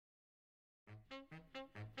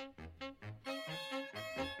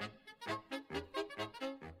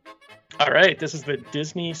All right, this is the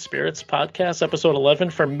Disney Spirits Podcast, episode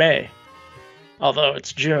 11 for May. Although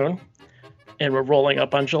it's June, and we're rolling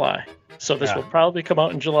up on July. So this will probably come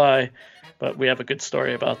out in July, but we have a good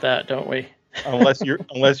story about that, don't we? Unless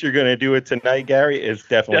you're going to do it tonight, Gary, it's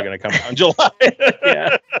definitely going to come out in July.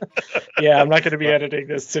 Yeah, I'm not going to be editing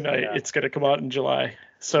this tonight. Yeah. It's going to come out in July.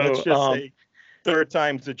 So let's just say third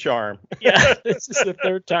time's the charm. Yeah, this is the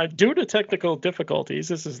third time. Due to technical difficulties,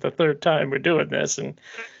 this is the third time we're doing this. And,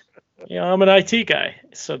 I'm an IT guy,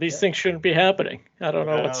 so these things shouldn't be happening. I don't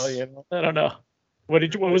know. I don't know. What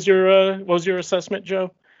was your assessment,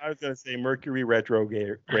 Joe? I was going to say Mercury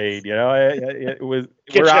retrograde. It was.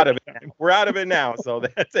 We're out of it. We're out of it now. So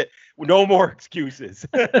that's it. No more excuses.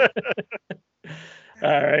 All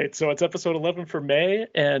right. So it's episode 11 for May,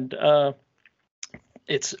 and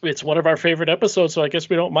it's one of our favorite episodes. So I guess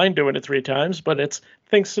we don't mind doing it 3 times. But it's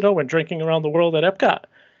things to know when drinking around the world at Epcot,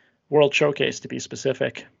 World Showcase to be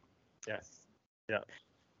specific. Yes. Yeah.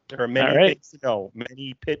 There are many things to know,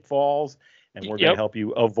 many pitfalls, and we're going to help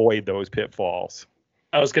you avoid those pitfalls.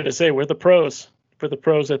 I was going to say we're the pros. We're the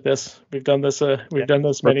pros at this. We've done this. We've done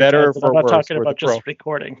this many times. I'm not talking about just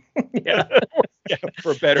recording. Yeah.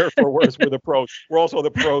 For better, for worse, we're the pros. We're also the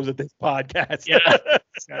pros at this podcast. Yeah,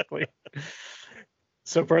 exactly.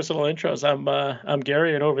 So personal intros. I'm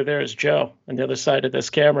Gary, and over there is Joe on the other side of this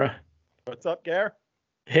camera. What's up, Gary?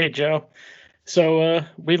 Hey, Joe. So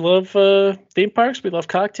we love theme parks. We love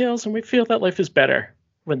cocktails, and we feel that life is better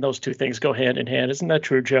when those two things go hand in hand. Isn't that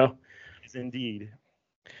true, Joe? Yes, indeed.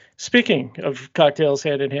 Speaking of cocktails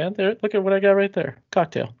hand in hand, there, look at what I got right there.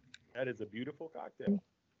 Cocktail. That is a beautiful cocktail. Cheers.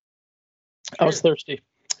 I was thirsty.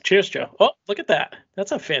 Cheers, Joe. Oh, look at that.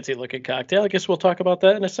 That's a fancy looking cocktail. I guess we'll talk about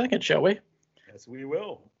that in a second, shall we? Yes, we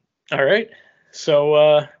will. All right.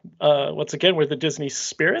 So once again, we're the Disney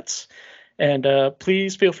Spirits. And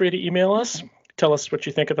please feel free to email us. Tell us what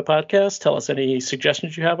you think of the podcast. Tell us any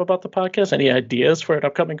suggestions you have about the podcast, any ideas for an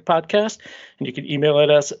upcoming podcast. And you can email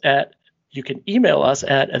us at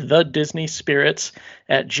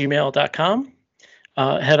thedisneyspirits@gmail.com.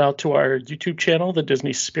 Head out to our YouTube channel, The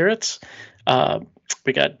Disney Spirits.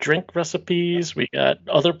 We got drink recipes. We got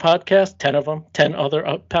other podcasts, 10 of them, 10 other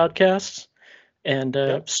podcasts. And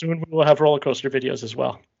soon we will have roller coaster videos as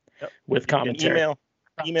well with commentary.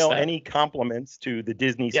 Email any compliments to the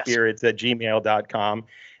Disney Spirits at gmail.com,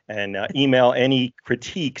 and email any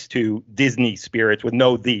critiques to Disney Spirits with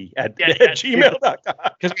no the at gmail.com.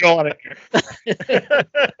 Because we don't want it.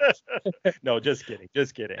 No, just kidding.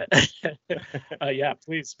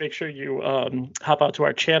 Please make sure you hop out to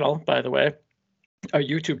our channel, by the way, our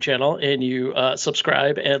YouTube channel, and you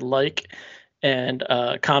subscribe and like and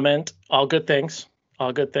comment. All good things.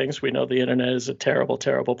 We know the internet is a terrible,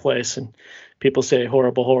 terrible place, and people say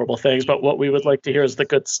horrible, horrible things. But what we would like to hear is the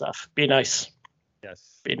good stuff. Be nice.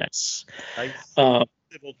 Yes. Be nice. Nice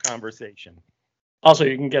civil conversation. Also,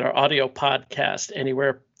 you can get our audio podcast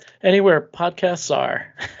anywhere podcasts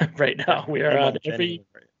are right now. We are on every.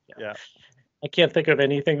 Yeah. I can't think of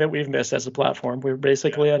anything that we've missed as a platform. We're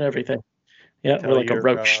basically on everything. Yeah, we're like a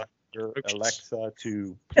roach. Your Alexa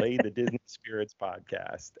to play the Disney Spirits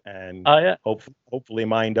podcast, and hopefully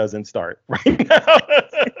mine doesn't start right now.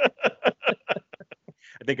 I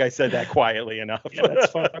think I said that quietly enough. Yeah,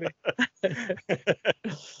 that's funny.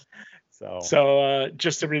 So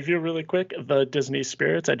just to review really quick, the Disney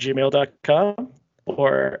Spirits at gmail.com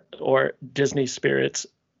or Disney Spirits.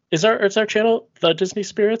 Is our channel The Disney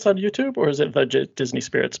Spirits on YouTube, or is it The Disney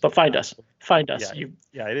Spirits? But find us.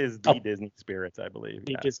 Yeah, it is The Disney Spirits, I believe.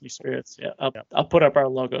 The Disney Spirits. Yeah, I'll put up our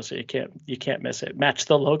logo so you can't miss it. Match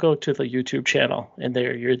the logo to the YouTube channel, and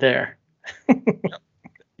you're there.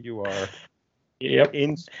 You are. Yep.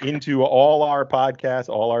 Into all our podcasts,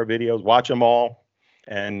 all our videos. Watch them all,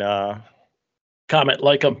 and comment,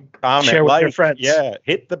 like them. Share with your friends. Yeah,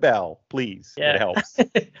 hit the bell, please. Yeah. It helps.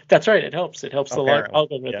 That's right. It helps. It helps the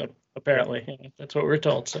algorithm. Apparently, that's what we're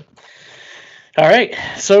told. So, all right.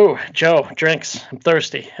 So, Joe, drinks. I'm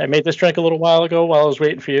thirsty. I made this drink a little while ago while I was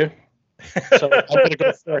waiting for you. So I'm gonna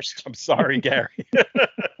go first. I'm sorry, Gary.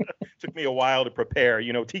 Took me a while to prepare.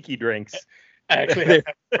 Tiki drinks. I actually have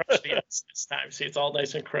crushed the ice this time. See, it's all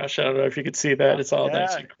nice and crushed. I don't know if you can see that. It's all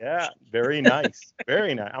nice and crushed. Yeah, very nice.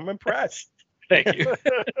 Very nice. I'm impressed. Thank you.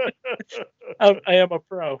 I am a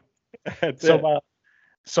pro.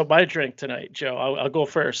 So my drink tonight, Joe, I'll go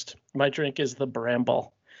first. My drink is the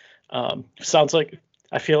Bramble. Sounds like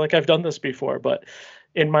I feel like I've done this before, but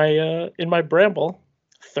in my Bramble,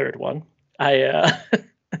 third one, I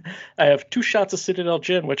have 2 shots of Citadelle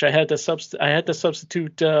Gin, which I had to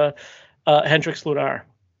substitute Hendrix Lunar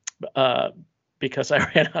because I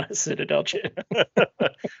ran out of Citadelle Gin.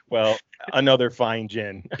 Well, another fine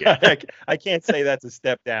gin. Yeah. I can't say that's a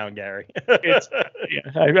step down, Gary.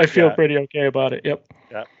 I feel pretty okay about it. Yep.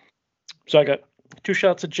 Yeah. So I got 2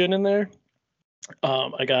 shots of gin in there.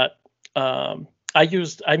 I got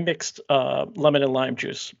I mixed lemon and lime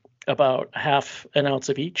juice, about half an ounce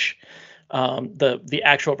of each. The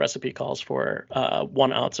actual recipe calls for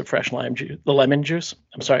 1 ounce of fresh lemon juice.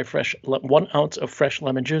 I'm sorry, 1 ounce of fresh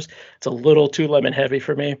lemon juice. It's a little too lemon heavy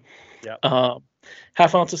for me. Yeah.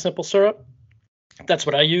 Half ounce of simple syrup. That's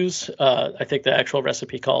what I use. I think the actual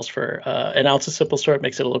recipe calls for an ounce of simple syrup.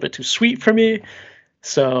 Makes it a little bit too sweet for me.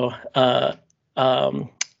 So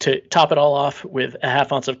to top it all off with a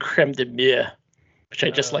half ounce of crème de mûre, which I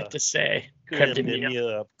just like to say. Crème de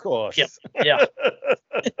mûre, of course. Yep. Yeah.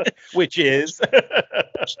 Which is?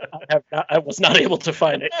 I was not able to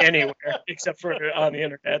find it anywhere except for on the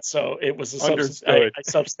internet, so it was a substitute. I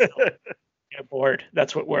substituted Chambord.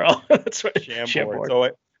 That's what we're all. That's what Chambord. So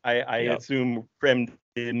I assume crème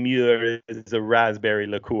de mûre is a raspberry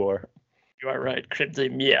liqueur. You are right. Crème de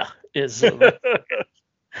mûre is.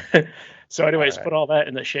 So, anyways, put all that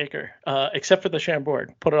in the shaker, except for the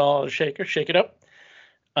Chambord. Put it all in the shaker. Shake it up.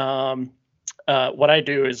 What I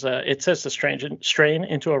do is it says to strain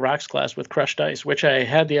into a rocks glass with crushed ice, which I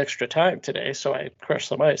had the extra time today, so I crushed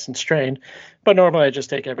some ice and strained. But normally I just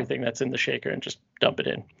take everything that's in the shaker and just dump it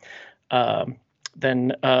in.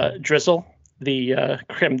 Then drizzle the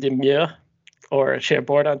crème de mûre or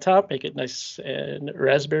Chambord on top, make it nice and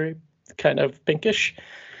raspberry, kind of pinkish.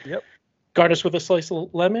 Yep. Garnish with a slice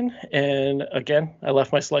of lemon. And again, I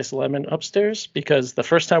left my slice of lemon upstairs because the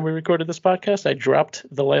first time we recorded this podcast, I dropped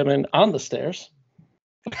the lemon on the stairs.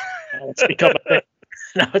 Now it's become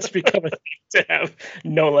a thing to have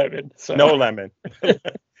no lemon. So. No lemon.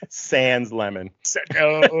 Sans lemon.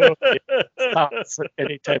 No.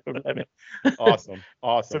 Any type of lemon. Awesome.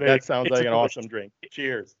 So that sounds like an awesome drink.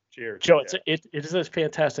 Cheers. Joe, it is a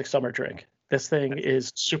fantastic summer drink. This thing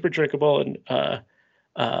is super drinkable and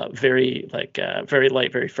very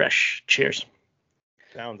light, very fresh. Cheers.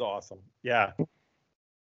 Sounds awesome. Yeah.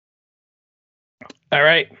 All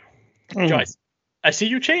right. Joyce, I see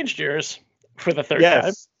you changed yours for the third time.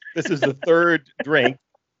 Yes. This is the third drink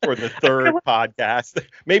for the third podcast.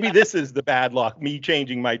 Maybe this is the bad luck, me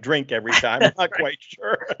changing my drink every time. I'm not quite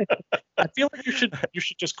sure. I feel like you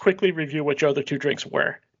should just quickly review what your other 2 drinks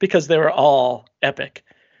were, because they were all epic.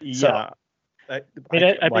 Yeah. So,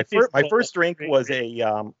 my first drink was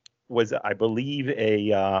I believe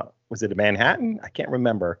was it a Manhattan? I can't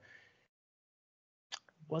remember.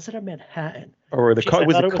 Was it a Manhattan? Or was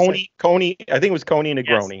it Coney? I think it was Coney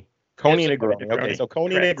Negroni. Yes. Coney Negroni. Okay, so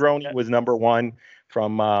Coney Negroni was number 1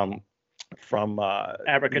 from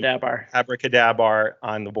Abracadabra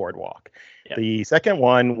on the boardwalk. Yep. The second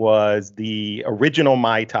one was the original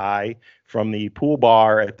Mai Tai from the pool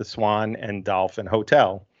bar at the Swan and Dolphin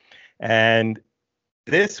Hotel. And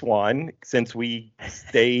this one, since we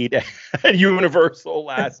stayed at Universal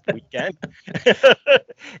last weekend,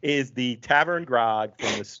 is the Tavern Grog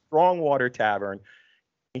from the Strongwater Tavern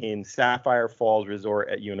in Sapphire Falls Resort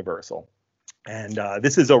at Universal. And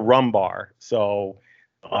this is a rum bar. So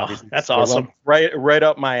that's awesome. Right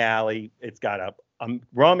up my alley. It's got a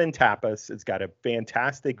rum and tapas. It's got a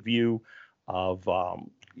fantastic view of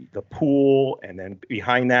the pool, and then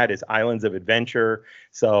behind that is Islands of Adventure.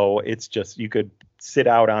 So it's just, you could sit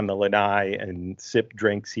out on the lanai and sip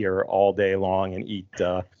drinks here all day long and eat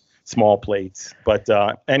small plates. But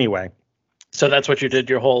anyway. So that's what you did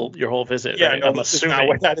your whole visit. Yeah, right? no, I'm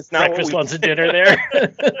assuming that is not breakfast, lunch, and dinner there.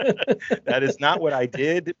 That is not what I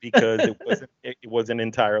did, because it wasn't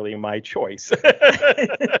entirely my choice.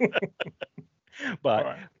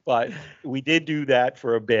 But we did do that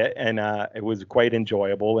for a bit, and it was quite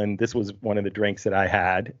enjoyable. And this was one of the drinks that I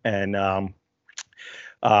had. And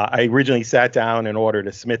I originally sat down and ordered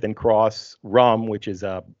a Smith & Cross rum, which is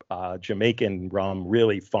a Jamaican rum,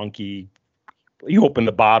 really funky. You open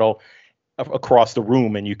the bottle across the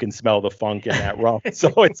room and you can smell the funk in that rum.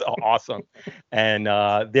 So it's awesome. And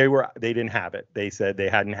they didn't have it. They said they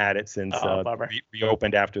hadn't had it since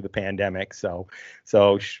reopened after the pandemic. So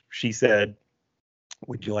she said,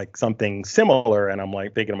 would you like something similar? And I'm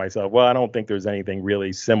like thinking to myself, well, I don't think there's anything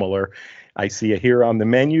really similar. I see it here on the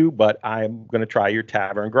menu, but I'm going to try your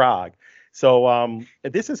Tavern Grog. So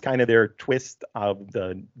this is kind of their twist of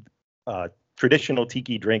the traditional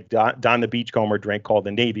tiki drink, Don the Beachcomber drink, called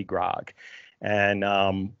the Navy Grog. And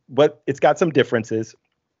but it's got some differences.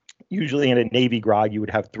 Usually in a Navy Grog, you would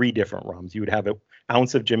have 3 different rums. You would have an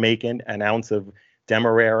ounce of Jamaican, an ounce of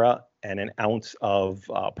Demerara, and an ounce of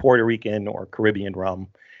Puerto Rican or Caribbean rum.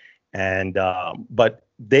 And but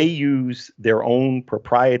they use their own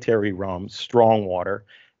proprietary rum, strong water.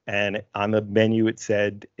 And on the menu, it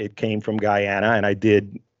said it came from Guyana. And I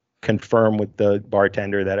did confirm with the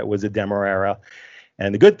bartender that it was a Demerara.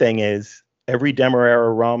 And the good thing is every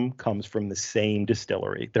Demerara rum comes from the same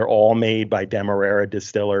distillery. They're all made by Demerara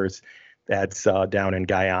distillers. That's down in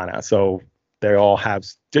Guyana. So they all have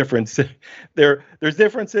different. There's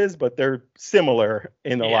differences, but they're similar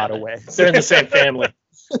in a lot of ways. They're in the same family.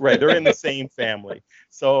 Right, they're in the same family.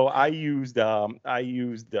 So I used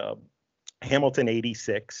Hamilton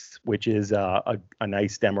 86, which is a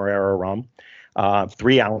nice Demerara rum,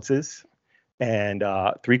 3 ounces, and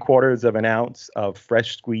 3/4 of an ounce of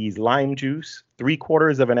fresh squeezed lime juice,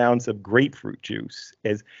 3/4 of an ounce of grapefruit juice.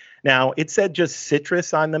 Now it said just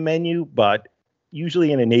citrus on the menu, but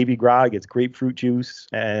usually in a Navy grog it's grapefruit juice,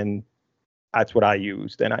 and that's what I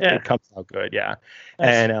used, and it comes out good. Yeah, nice.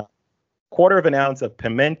 And 1/4 of an ounce of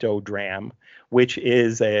pimento dram, which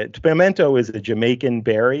is pimento is a Jamaican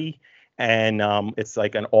berry, and it's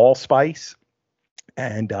like an allspice.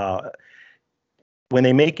 And when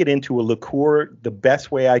they make it into a liqueur, the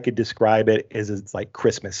best way I could describe it is it's like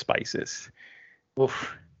Christmas spices.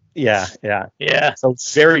 Oof. Yeah. So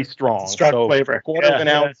it's very strong. Strong flavor. 1/4 of an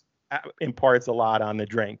ounce imparts a lot on the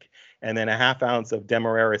drink, and then 1/2 ounce of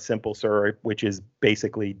Demerara simple syrup, which is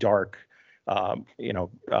basically dark.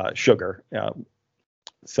 Sugar.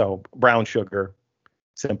 So brown sugar,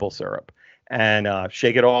 simple syrup, and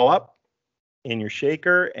shake it all up in your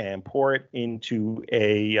shaker and pour it into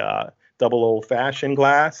a double old fashioned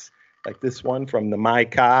glass like this one from the Mai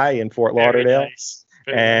Tai in Fort Lauderdale. Nice.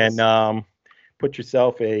 Nice. Put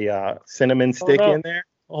yourself a cinnamon stick in there.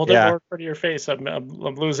 Hold it more for your face. I'm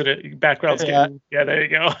losing it. Background's getting. Yeah, there you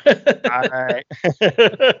go. All right.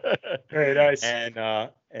 Very nice.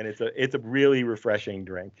 And it's a really refreshing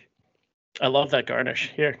drink. I love that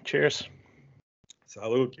garnish. Here, cheers.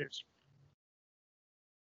 Salud. Cheers.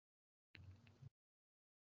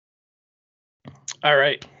 All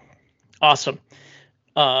right. Awesome.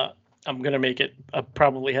 I'm going to make it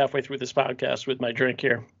probably halfway through this podcast with my drink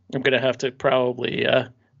here. I'm going to have to probably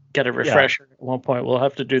get a refresher at one point. We'll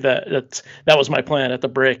have to do that. That was my plan at the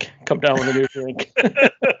break. Come down with a new drink.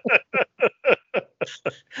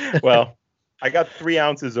 Well, I got 3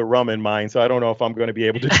 ounces of rum in mine, so I don't know if I'm going to be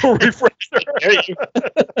able to do a refresher.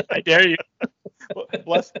 I dare you.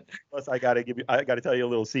 Plus, I got to tell you a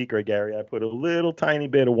little secret, Gary. I put a little tiny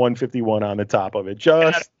bit of 151 on the top of it,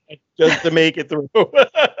 just to make it through.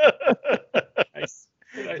 Nice.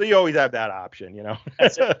 So you always have that option, you know.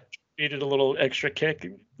 That's it. Needed a little extra kick.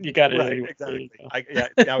 You got it. Right, anyway.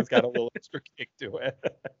 exactly. Now it's got a little extra kick to it.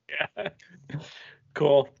 Yeah.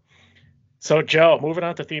 Cool. So, Joe, moving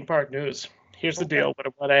on to theme park news. Here's the deal with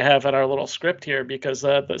what I have in our little script here, because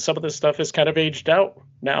some of this stuff is kind of aged out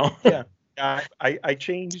now. Yeah. I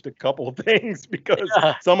changed a couple of things because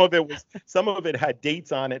some of it had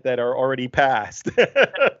dates on it that are already passed.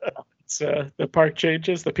 It's the park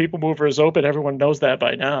changes. The People Mover is open. Everyone knows that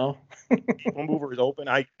by now. People Mover is open.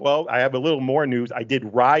 I have a little more news. I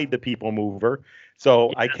did ride the People Mover, so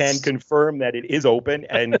yes. I can confirm that it is open.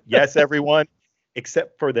 And yes, everyone,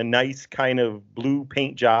 except for the nice kind of blue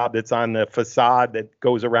paint job that's on the facade that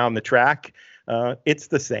goes around the track, it's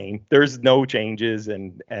the same. There's no changes,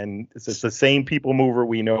 and it's the same People Mover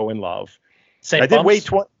we know and love. Same. I did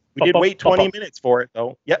wait 20 minutes for it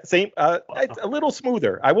though. Yeah, same. It's a little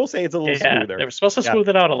smoother. I will say it's a little smoother. They were supposed to smooth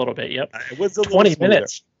it out a little bit. Yep. It was a 20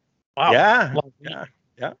 minutes. Wow. Yeah.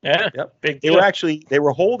 Yep. Big deal. They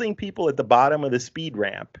were holding people at the bottom of the speed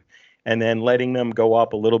ramp and then letting them go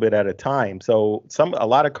up a little bit at a time. So a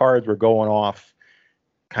lot of cars were going off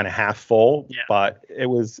kind of half full, but it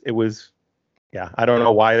was I don't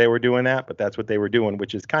know why they were doing that, but that's what they were doing,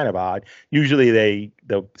 which is kind of odd. Usually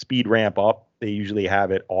the speed ramp up, they usually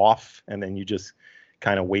have it off, and then you just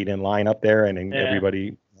kind of wait in line up there, and then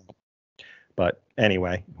everybody. But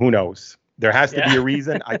anyway, who knows? There has to be a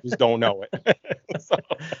reason. I just don't know it.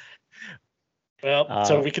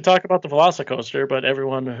 So we could talk about the Velocicoaster, but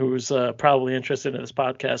everyone who's probably interested in this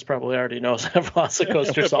podcast probably already knows that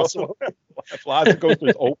Velocicoaster is also open. Velocicoaster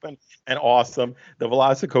is open and awesome. The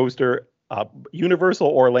Velocicoaster, Universal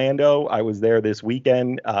Orlando, I was there this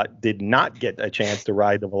weekend, did not get a chance to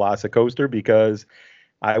ride the Velocicoaster because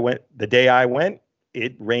the day I went,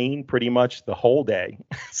 it rained pretty much the whole day.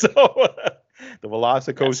 So the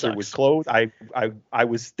Velocicoaster was closed. I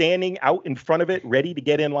was standing out in front of it, ready to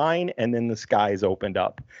get in line, and then the skies opened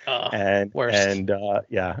up. And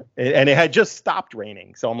it had just stopped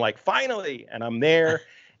raining. So I'm like, finally, and I'm there.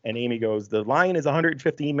 And Amy goes, the line is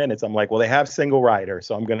 115 minutes. I'm like, well, they have single rider,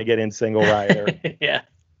 so I'm going to get in single rider. Yeah.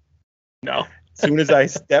 No. As soon as I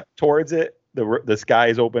stepped towards it, the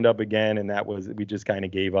skies opened up again, and we just kind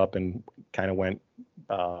of gave up and kind of went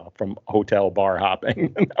from hotel bar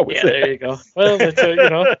hopping. And that was it. There you go. Well,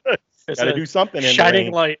 it's got to do something in the shining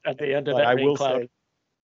rain. light at the end of But that I rain will cloud. say,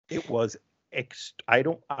 it was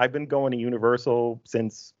I've been going to Universal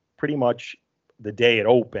since pretty much the day it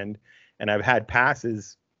opened, and I've had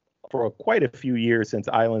passes for quite a few years since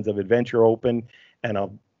Islands of Adventure opened, and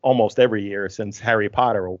almost every year since Harry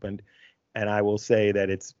Potter opened. And I will say that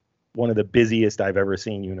it's one of the busiest I've ever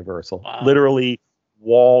seen Universal. Wow. Literally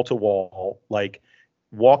wall to wall, like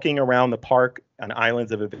walking around the park on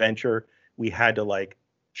Islands of Adventure, we had to like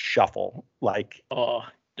shuffle, like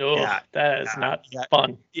that is not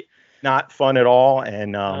fun. Not fun at all.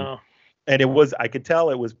 And No. and I could tell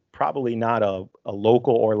it was probably not a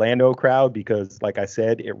local Orlando crowd because, like I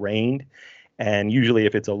said, it rained. And usually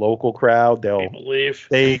if it's a local crowd,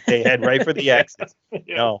 they head right for the exits.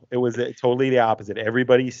 Yeah. No, it was totally the opposite.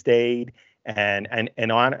 Everybody stayed. And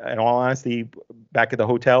in all honesty, back at the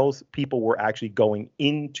hotels, people were actually going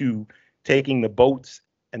into taking the boats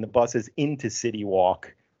and the buses into City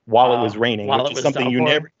Walk while it was raining, which is something you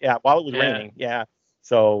never. Yeah, while it was raining. Yeah.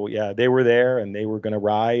 So yeah, they were there and they were going to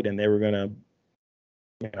ride and they were going to,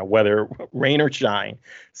 whether rain or shine.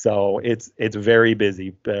 So it's very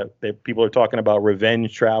busy. People are talking about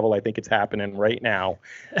revenge travel. I think it's happening right now.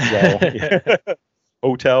 So yeah.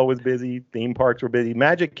 Hotel was busy. Theme parks were busy.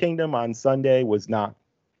 Magic Kingdom on Sunday was not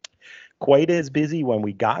quite as busy when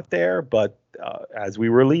we got there, but as we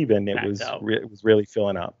were leaving, it was really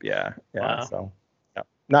filling up. Yeah. Wow. So yeah.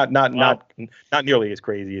 Not nearly as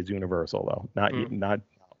crazy as Universal though. Not.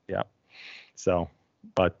 Yeah. So,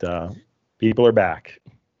 but people are back.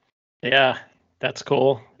 Yeah, that's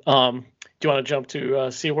cool. Do you want to jump to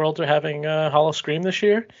SeaWorld? They're having Hollow Scream this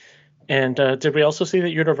year. And did we also see that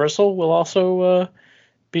Universal will also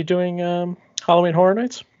be doing Halloween Horror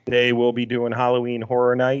Nights? They will be doing Halloween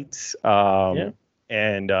Horror Nights. And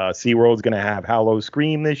SeaWorld's going to have Hollow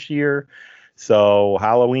Scream this year. So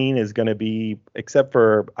Halloween is going to be, except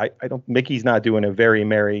for, Mickey's not doing a Very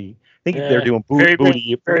Merry. I think they're doing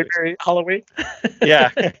Booty. Very Halloween. Yeah.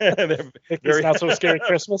 It's not so scary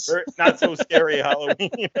Christmas. Not so scary Halloween.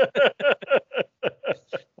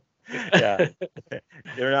 Yeah.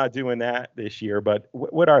 They're not doing that this year, but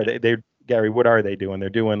what are they? Gary, what are they doing? They're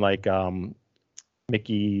doing like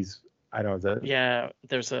Mickey's, I don't know.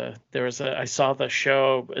 There was a I saw the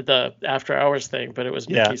show, the after hours thing, but it was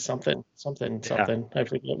Mickey's something. I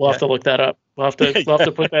forget. We'll have to look that up. We'll have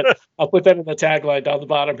to put that. I'll put that in the tagline down the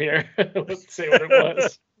bottom here. Let's see what it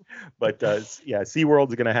was. But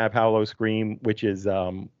SeaWorld's going to have Hollow Scream, which is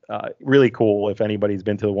really cool. If anybody's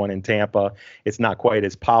been to the one in Tampa, it's not quite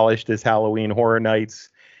as polished as Halloween Horror Nights,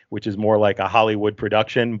 which is more like a Hollywood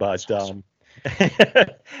production, but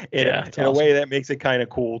in a way that makes it kind of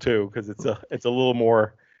cool too, because it's a little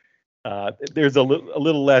more there's a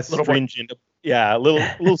little less stringent. A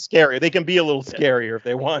little scary. They can be a little scarier if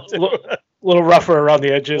they want to. A little rougher around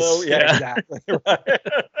the edges. Exactly. Right.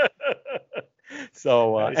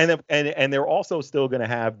 So nice. And they're also still going to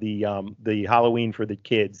have the Halloween for the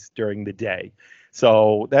kids during the day.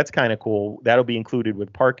 So that's kind of cool. That'll be included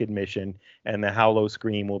with park admission, and the Hollow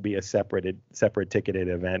Scream will be a separate ticketed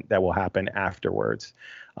event that will happen afterwards.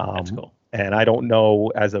 That's cool. And I don't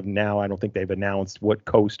know, as of now, I don't think they've announced what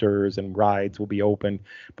coasters and rides will be open,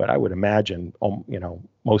 but I would imagine,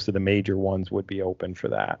 most of the major ones would be open for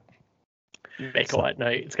that. Mako at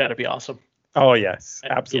night. It's got to be awesome. Oh, yes,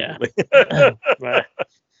 absolutely.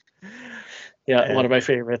 Yeah, one of my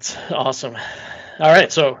favorites. Awesome. All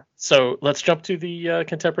right, so let's jump to the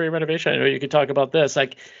contemporary renovation. I know you could talk about this. I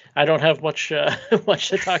don't have much to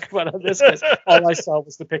talk about on this because all I saw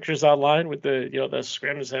was the pictures online with the the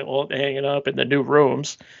scrims hanging up in the new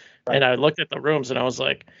rooms, right. And I looked at the rooms and I was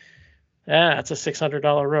like, it's a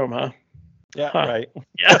 $600 room, huh? Yeah, right.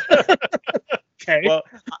 Yeah. Okay. Well,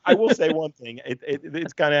 I will say one thing.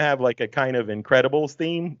 It's going to have like a kind of Incredibles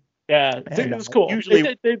theme. Yeah, it was cool.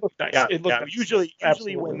 Usually they look nice. Yeah, nice. Usually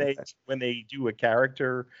when they do a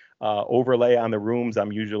character overlay on the rooms,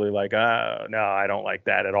 I'm usually like, no, I don't like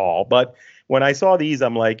that at all. But when I saw these,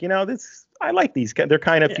 I'm like, I like these. They're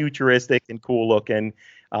kind of futuristic and cool looking.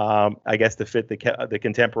 I guess to fit the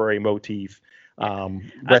contemporary motif. Retro.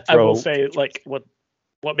 I will say, like,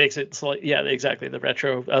 what makes it exactly, the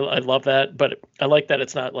retro. I love that, but I like that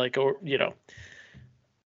it's not like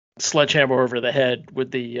sledgehammer over the head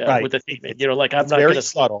with the theme. I'm not very gonna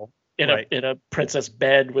subtle. in right. a princess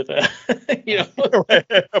bed with a,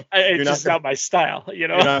 it's just not my style. You're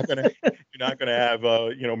not gonna have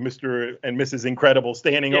Mr. and Mrs. Incredible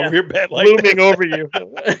standing over your bed like looming this. over you,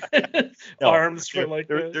 No, arms for like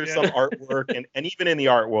there's some artwork and even in the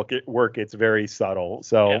artwork it's very subtle.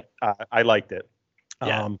 So I liked it.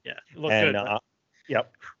 It looked good.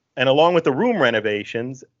 Yep. And along with the room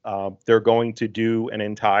renovations, they're going to do an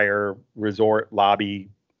entire resort lobby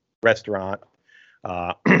restaurant,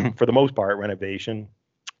 for the most part, renovation.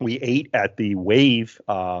 We ate at the Wave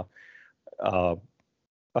of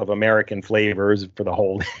American Flavors for the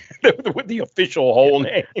whole, with the official whole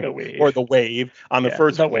name, or the Wave on the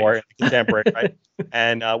first floor, Contemporary, right?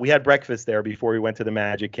 And we had breakfast there before we went to the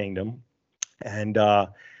Magic Kingdom. And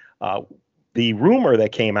the rumor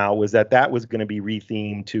that came out was that was going to be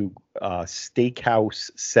rethemed to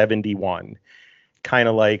Steakhouse 71, kind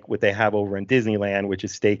of like what they have over in Disneyland, which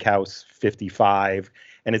is Steakhouse 55.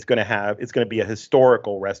 And it's going to be a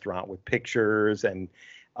historical restaurant with pictures and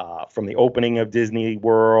from the opening of Disney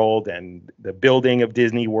World and the building of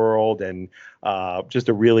Disney World, and just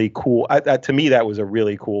a really cool. To me, that was a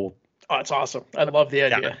really cool. Oh, it's awesome. I love the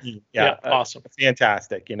idea. Awesome.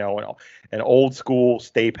 Fantastic. An old school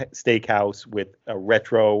steakhouse with a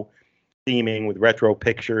retro theming, with retro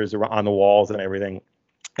pictures on the walls and everything.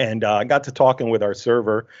 And I got to talking with our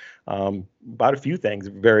server about a few things.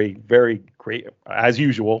 Very, very great, as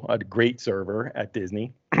usual, a great server at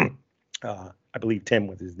Disney. I believe Tim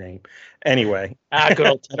was his name. Anyway. Good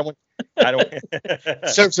old Tim. I don't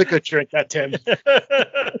serves a good drink, that Tim.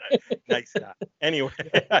 Nice guy. Anyway,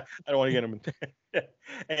 I don't want to get him.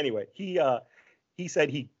 Anyway, he said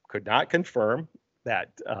he could not confirm that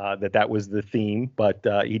was the theme, but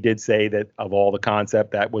he did say that of all the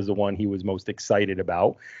concept, that was the one he was most excited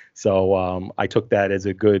about. So I took that as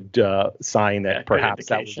a good sign that perhaps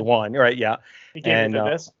that was the one, right? Yeah. He gave you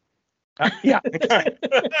this. Yeah.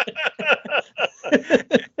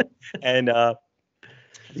 And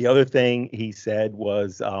the other thing he said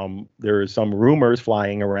was there are some rumors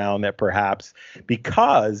flying around that perhaps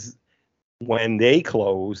because when they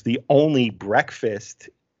close, the only breakfast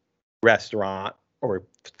restaurant or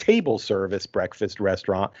table service breakfast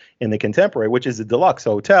restaurant in the Contemporary, which is a deluxe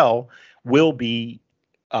hotel, will be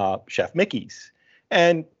Chef Mickey's.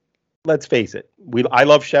 And let's face it, I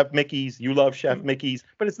love Chef Mickey's, you love Chef Mickey's,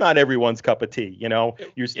 but it's not everyone's cup of tea.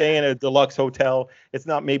 You're staying at a deluxe hotel. It's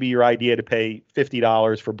not maybe your idea to pay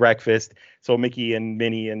 $50 for breakfast so Mickey and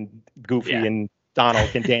Minnie and Goofy and Donald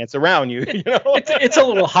can dance around you. It's a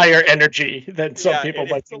little higher energy than some people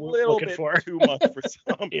might be looking for. Too much for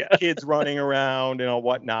some kids running around and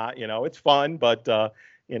whatnot. It's fun, but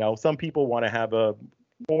some people want to have a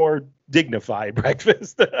more dignified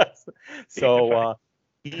breakfast. So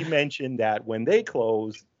he mentioned that when they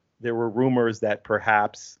closed, there were rumors that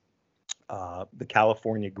perhaps the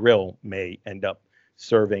California Grill may end up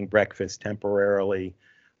serving breakfast temporarily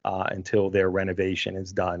until their renovation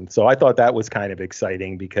is done. So I thought that was kind of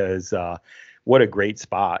exciting because what a great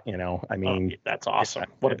spot, I mean, that's awesome.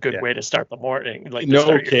 What a good way to start the morning. Like,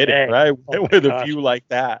 no kidding, right? With a view like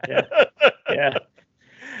that. Yeah.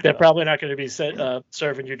 They're probably not going to be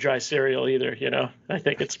serving you dry cereal either. I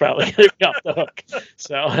think it's probably going to be off the hook.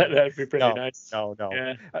 So that'd be pretty nice. No.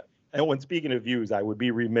 Yeah. And when speaking of views, I would be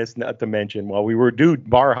remiss not to mention while we were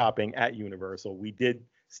bar hopping at Universal, we did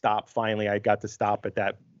stop. Finally, I got to stop at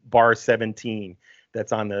that bar 17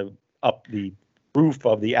 that's on the roof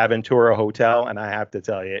of the Aventura Hotel, and I have to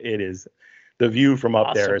tell you, it is. The view from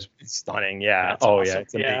up there is stunning. Yeah. That's awesome.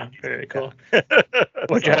 It's amazing. Very cool.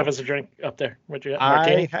 What'd you have as a drink up there? What'd you have?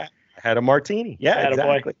 Martini? I had a martini. Yeah,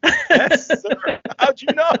 exactly. Boy. Yes, sir. How'd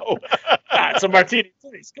you know? It's a martini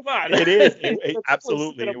place. Come on. It is.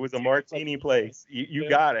 Absolutely. It was a martini place. You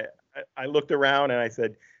got it. I looked around and I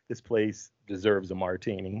said, this place deserves a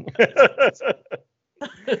martini.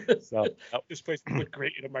 So this place would look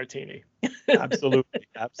great in a martini.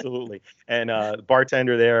 Absolutely. And the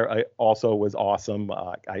bartender there also was awesome.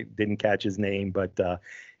 I didn't catch his name, but Tim.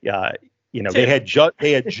 They had just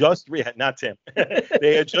not Tim.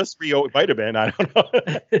 They had just reopened. Might have been. I don't know.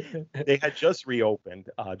 They had just reopened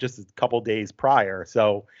just a couple days prior.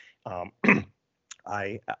 So when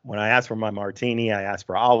I asked for my martini, I asked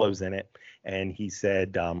for olives in it, and he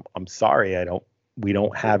said, "I'm sorry, we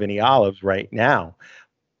don't have any olives right now."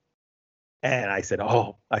 And I said,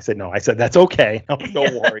 no. I said, that's okay.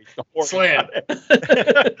 Don't worry. Slam.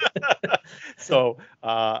 So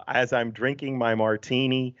as I'm drinking my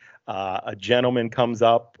martini, a gentleman comes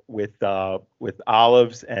up with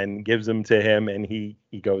olives and gives them to him. And he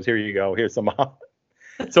goes, here you go. Here's some olives.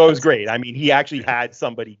 So it was great. I mean, he actually had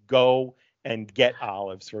somebody go and get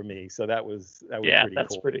olives for me. So that was Yeah, pretty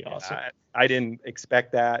that's cool. pretty awesome. I didn't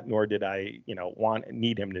expect that, nor did I,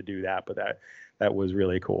 need him to do that, but that was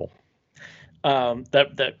really cool.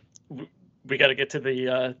 That we got to get to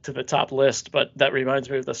the top list, but that reminds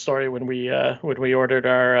me of the story when we ordered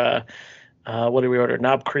our what did we order?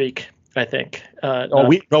 Knob Creek, I think.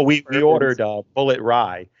 We ordered Bullet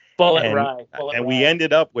Rye. Bullet Rye. We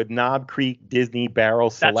ended up with Knob Creek Disney Barrel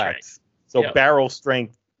Selects. Right. So barrel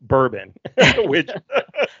strength bourbon, which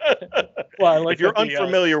well, if you're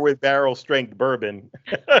unfamiliar with barrel strength bourbon,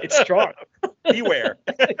 it's strong. Beware.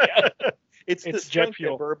 Yeah. It's the strength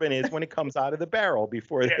that bourbon is when it comes out of the barrel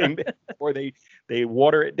before they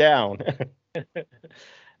water it down.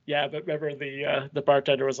 Yeah, but remember the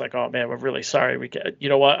bartender was like, "Oh man, we're really sorry. We can't. You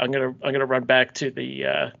know what? I'm gonna run back to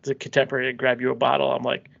the Contemporary and grab you a bottle." I'm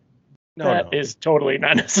like, that is totally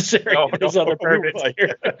not necessary. There's other bourbons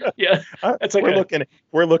here. Yeah, it's like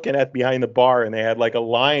we're looking at behind the bar, and they had like a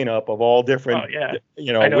lineup of all different. Oh yeah,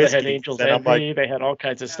 I know whiskeys, they had Angels Envy. They had all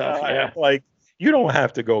kinds of stuff. Yeah, like you don't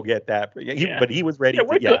have to go get that. But he was ready.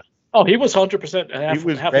 Oh, he was 100%. He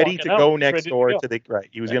was ready to go next door to the right.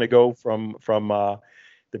 He was going to go from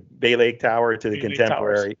the Bay Lake Tower to the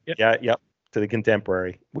Contemporary. Yep, to the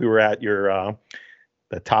Contemporary. We were at your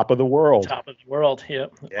the top of the world. Top of the world.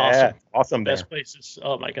 Yep. Yeah, awesome. Best places.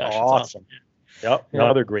 Oh my gosh, awesome. Yep,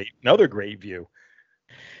 another great view.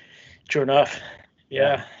 True enough.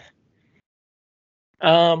 Yeah.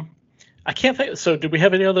 I can't think. So, do we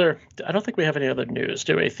have any other? I don't think we have any other news.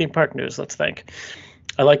 Do we? Theme park news. Let's think.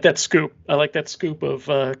 I like that scoop.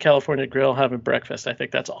 Of California Grill having breakfast. I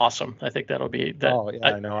think that's awesome. I think that'll be that. Oh yeah,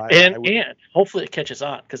 I know. And hopefully it catches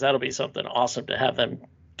on, because that'll be something awesome to have them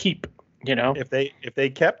keep. If they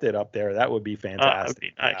kept it up there, that would be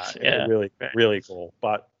fantastic. That would be nice. Really cool.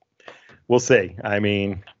 But we'll see. I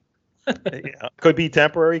mean, could be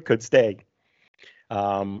temporary, could stay.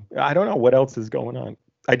 I don't know what else is going on.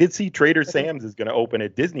 I did see Trader Sam's is going to open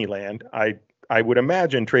at Disneyland. I would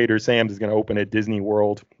imagine Trader Sam's is going to open at Disney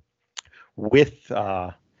World with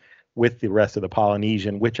the rest of the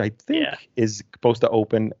Polynesian, which I think is supposed to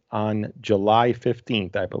open on July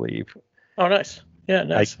 15th, I believe. Oh, nice. Yeah,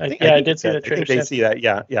 nice. I did see that. Trader Sam's. They see that.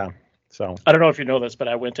 Yeah. So I don't know if you know this, but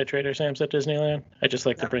I went to Trader Sam's at Disneyland. I just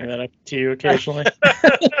like to bring that up to you occasionally.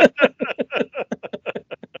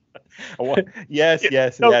 Yes,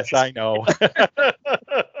 I know.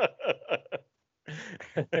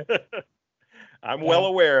 I'm well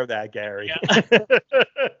aware of that, Gary. Yeah.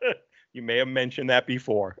 You may have mentioned that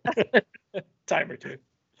before. Time or two.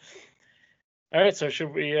 All right, so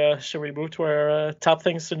should we move to our top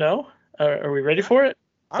things to know? Are we ready for it?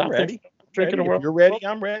 I'm ready. Drinking the world. If you're ready,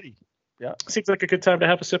 I'm ready. Yeah. Seems like a good time to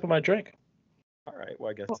have a sip of my drink. All right.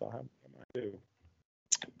 Well, I guess I'll have mine too.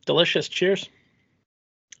 Delicious. Cheers.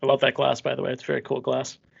 I love that glass, by the way. It's a very cool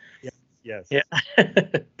glass. Yes. Yeah.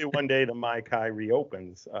 One day the Mai Tai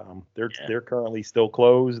reopens. They're currently still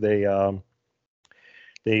closed. They of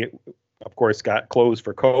course got closed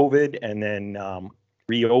for COVID, and then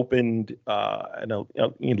reopened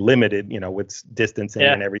limited, with distancing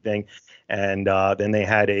and everything. And then they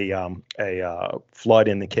had a flood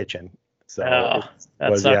in the kitchen. So it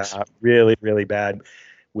was sucks. Really, really bad,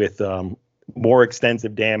 with more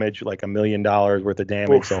extensive damage, like $1 million worth of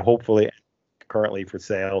damage. Oof. So hopefully, currently for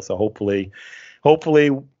sale. So hopefully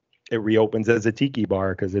it reopens as a tiki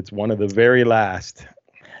bar, because it's one of the very last.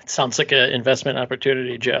 It sounds like an investment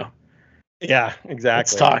opportunity, Joe. Yeah, exactly.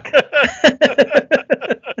 Let's talk.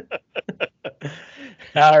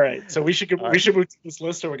 All right, so we should move to this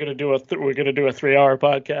list, or we're gonna do a 3-hour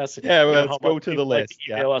podcast. Yeah, let's go to the list.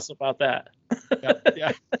 Like email us about that.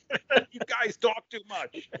 Yeah. You guys talk too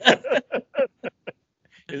much.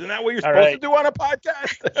 Isn't that what you're supposed to do on a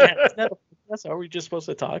podcast? That's how we're just supposed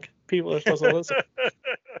to talk. People are supposed to listen.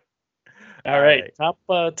 All right.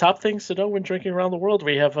 Top things to know when drinking around the world.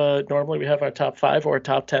 We have normally we have our top 5 or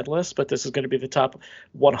top 10 list, but this is going to be the top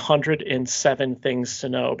 107 things to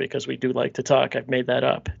know, because we do like to talk. I've made that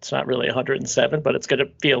up. It's not really 107, but it's going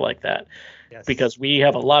to feel like that. Yes. Because we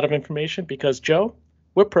have a lot of information. Because Joe,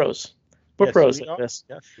 we're pros. We're pros at this.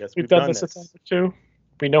 Yes, we've done this a time or two.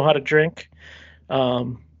 We know how to drink.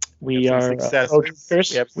 We are drinkers.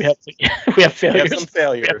 We have failures. We have some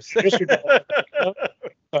failures.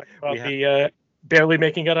 Talk about the barely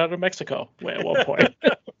making it out of Mexico at one point.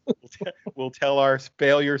 We'll tell our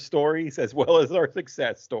failure stories as well as our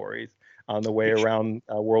success stories on the way around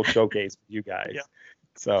World Showcase with you guys. Yeah.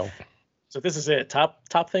 So this is it.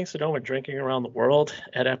 Top things to know when drinking around the world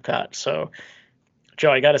at Epcot. So,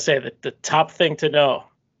 Joe, I got to say that the top thing to know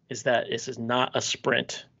is that this is not a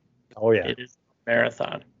sprint. Oh yeah, it is a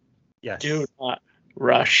marathon. Yes. Do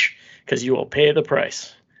rush, because you will pay the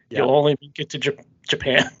price. Yeah. You'll only make it to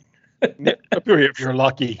Japan. If you're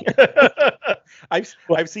lucky.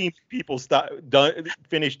 I've seen people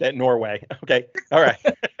finished at Norway. Okay, all right.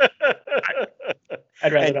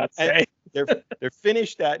 I'd rather not say. They're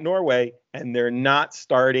finished at Norway and they're not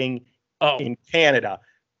starting in Canada.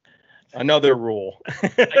 Another rule.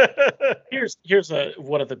 Here's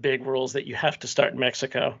one of the big rules that you have to start in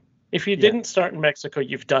Mexico. If you didn't start in Mexico,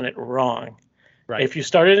 you've done it wrong. Right. If you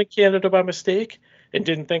started in Canada by mistake and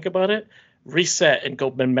didn't think about it, reset and go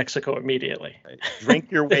to Mexico immediately.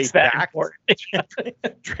 Drink your way back.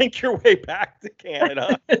 Drink your way back to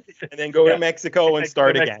Canada, and then go to Mexico and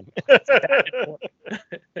start again.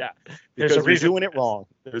 Yeah, because you're doing it wrong.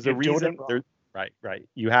 There's a reason. Right.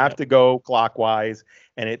 You have to go clockwise,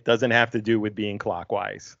 and it doesn't have to do with being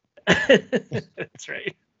clockwise. That's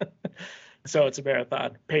right. So it's a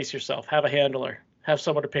marathon. Pace yourself. Have a handler. Have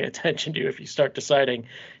someone to pay attention to if you start deciding,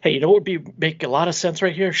 hey, you know what would make a lot of sense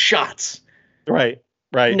right here? Shots. Right.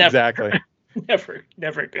 Never, exactly.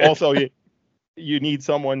 Never good. Also, you need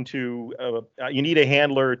someone to, you need a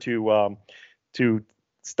handler to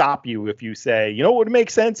stop you if you say, you know what would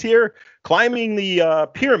make sense here? Climbing the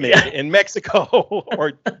pyramid in Mexico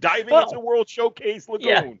or diving into World Showcase Lagoon.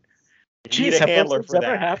 Yeah. You need a handler for that.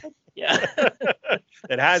 Ever happened? Yeah.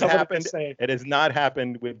 It has Someone happened. It has not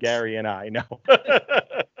happened with Gary and I. No.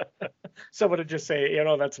 Someone would just say,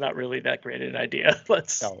 that's not really that great an idea.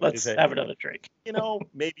 Let's have another drink.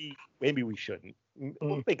 Maybe we shouldn't.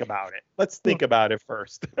 We'll think about it. Let's think about it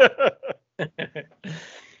first.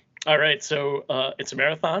 All right. So it's a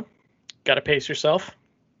marathon. Got to pace yourself.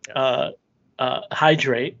 Yes.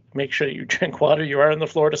 Hydrate. Make sure you drink water. You are in the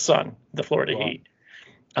Florida sun, the Florida heat.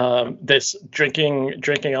 This drinking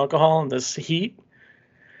alcohol in this heat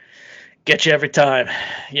gets you every time.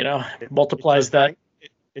 Multiplies that.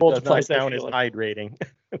 It does not count as hydrating.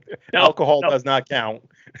 Alcohol does not count.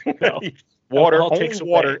 No.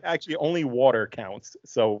 Only water counts.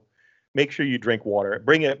 So make sure you drink water.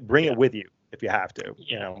 Bring it with you if you have to.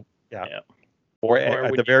 Yeah. Or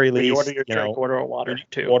at the very least, order your drink, order a water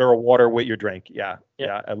too. Order a water with your drink. Yeah.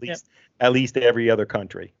 At least every other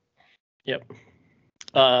country. Yep.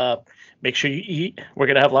 Make sure you eat. We're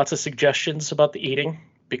gonna have lots of suggestions about the eating.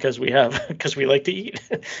 Because we like to eat,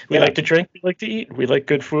 we like to drink, we like to eat, we like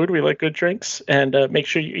good food, we like good drinks, and make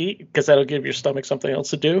sure you eat because that'll give your stomach something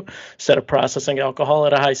else to do instead of processing alcohol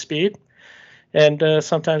at a high speed. And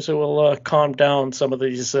sometimes it will calm down some of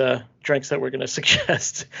these drinks that we're going to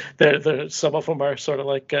suggest. Some of them are sort of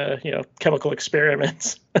like chemical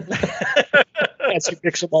experiments. As you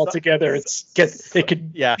mix them all together, it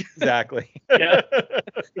can. Yeah, exactly. Yeah,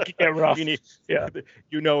 it can get rough.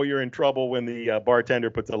 You're in trouble when the bartender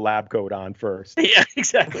puts a lab coat on first. Yeah,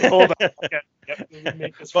 exactly. Hold on.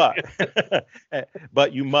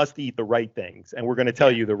 But you must eat the right things, and we're going to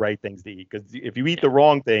tell you the right things to eat. Because if you eat the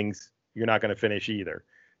wrong things, you're not going to finish either.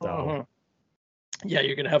 So. Yeah,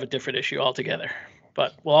 you're going to have a different issue altogether.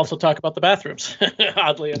 But we'll also talk about the bathrooms,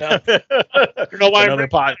 oddly enough. I don't know why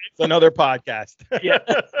it's another podcast. Yeah.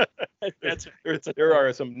 There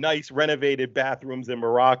are some nice renovated bathrooms in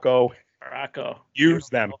Morocco. Use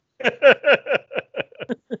them.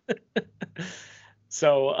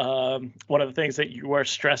 So one of the things that you are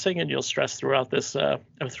stressing, and you'll stress throughout this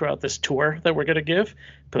tour that we're going to give,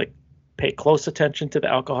 pay close attention to the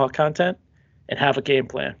alcohol content and have a game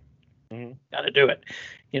plan. Mm-hmm. Got to do it.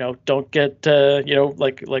 Don't get,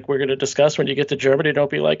 like we're going to discuss when you get to Germany, don't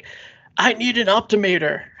be like, I need an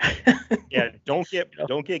optimator. Yeah. Don't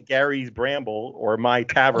get Gary's Bramble or my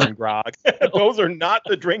Tavern Grog. Those are not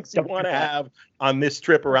the drinks you want to have on this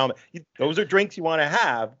trip around. Those are drinks you want to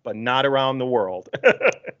have, but not around the world.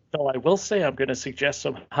 So I will say, I'm going to suggest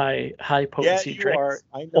some high potency drinks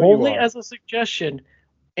only as a suggestion.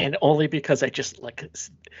 And only because I just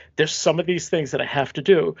there's some of these things that I have to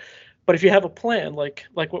do. But if you have a plan, like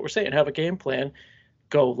what we're saying, have a game plan,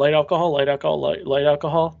 go light alcohol,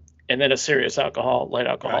 and then a serious alcohol, light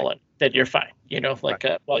alcohol, right. Then you're fine. You're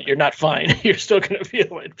not fine. You're still going to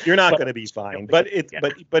feel it. You're not going to be fine, but it's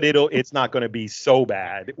not going to be so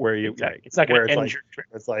bad where you. Exactly. It's not going to end your trip.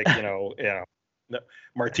 It's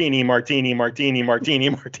martini.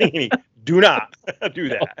 Do not do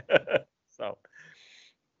that.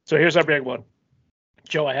 So here's our big one.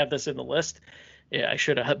 Joe, I have this in the list. Yeah, I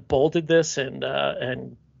should have bolded this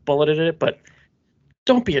and bulleted it, but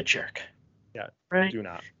don't be a jerk. Yeah, right? Do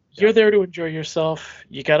not. You're there to enjoy yourself.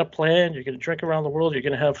 You got a plan. You're going to drink around the world. You're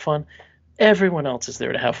going to have fun. Everyone else is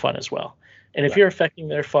there to have fun as well. And if you're affecting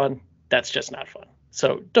their fun, that's just not fun.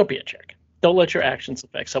 So don't be a jerk. Don't let your actions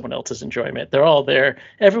affect someone else's enjoyment. They're all there.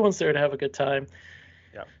 Everyone's there to have a good time.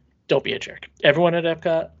 don't be a jerk. Everyone at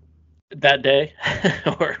Epcot that day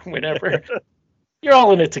or whenever, you're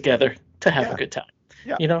all in it together to have a good time.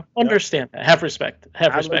 Yeah. Understand that. Have respect.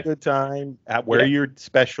 Have respect. A good time. Wear your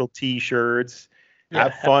special T-shirts.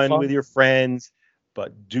 Have fun with your friends,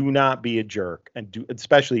 but do not be a jerk, and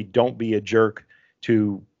especially don't be a jerk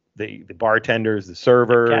to the bartenders, the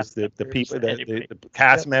servers, the people, the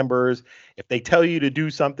cast members. If they tell you to do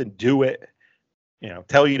something, do it.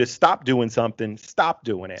 Tell you to stop doing something, stop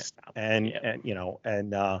doing it. And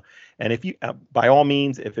if you, by all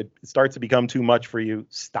means, if it starts to become too much for you,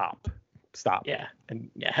 stop. Yeah.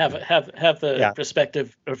 And have the respect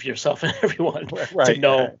of yourself and everyone to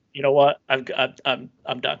know, you know what, I'm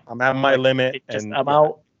done. I'm at my limit, and I'm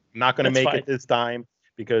out. I'm not going to make it this time,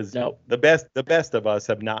 because the best of us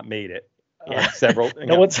have not made it. Several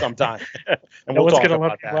sometime. And no one's going to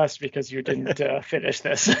love you less because you didn't finish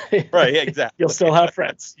this. Right, exactly. You'll still have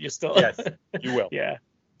friends. Yes, you will. Yeah.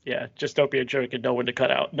 Just don't be a jerk and know when to cut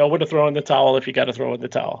out. Know when to throw in the towel if you got to throw in the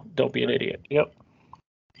towel. Don't be an idiot. Yep.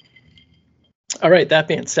 All right. That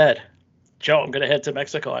being said, Joe, I'm going to head to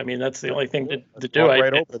Mexico. I mean, that's the only thing to do. Walk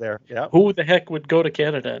right over there. Yeah. Who the heck would go to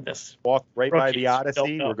Canada in this? Walk right by the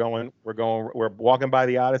Odyssey. We're walking by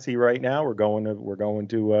the Odyssey right now. We're going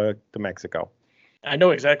to Mexico. I know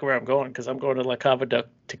exactly where I'm going, because I'm going to La Cava de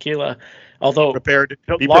Tequila. Although be prepared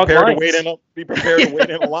to wait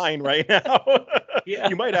in a line right now.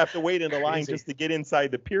 You might have to wait in the line just to get inside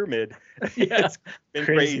the pyramid. Yeah, it's been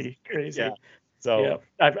crazy. Yeah. So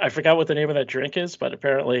I forgot what the name of that drink is, but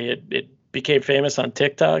apparently it became famous on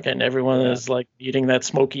TikTok, and everyone is like eating that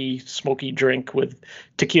smoky drink with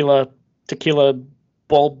tequila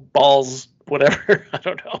balls, whatever. I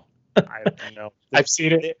don't know. I don't know. I've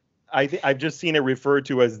seen it. I've just seen it referred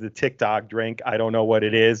to as the TikTok drink. I don't know what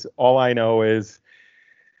it is. All I know is,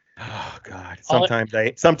 oh God, sometimes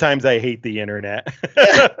I hate the internet.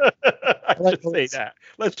 I just say that.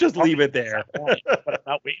 Let's just leave it there. But I'm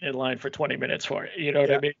not waiting in line for 20 minutes for it. You know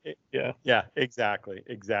what I mean? Yeah. Yeah, exactly.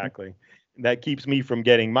 That keeps me from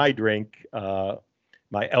getting my drink,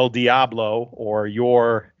 my El Diablo, or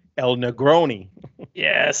your El Negroni.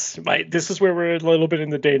 Yes, this is where we're a little bit in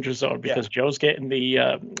the danger zone, because Joe's getting the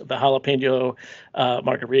jalapeno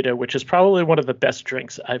margarita, which is probably one of the best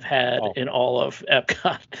drinks I've had in all of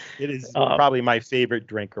Epcot. It is probably my favorite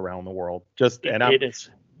drink around the world. It is.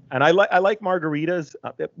 And I like margaritas.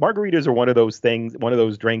 Margaritas are one of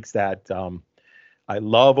those drinks that I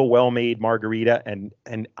love a well-made margarita, and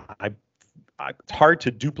it's hard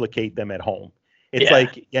to duplicate them at home. It's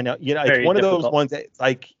like it's one of those ones that it's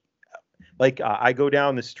like I go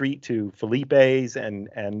down the street to Felipe's and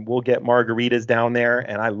we'll get margaritas down there,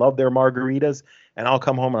 and I love their margaritas, and I'll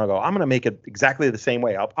come home and I'll go, I'm going to make it exactly the same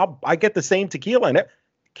way. I get the same tequila in it.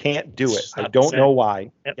 Can't do it. I don't know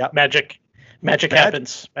why. Yep. Magic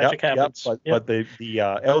happens. Magic happens. But the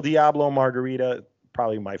El Diablo margarita,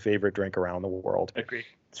 probably my favorite drink around the world. Agree.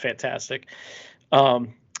 It's fantastic.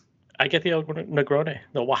 I get the El Negroni,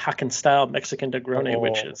 the Oaxacan style Mexican Negroni,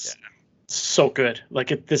 which is so good.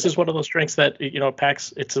 Like this is one of those drinks that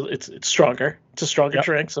packs. It's stronger. It's a stronger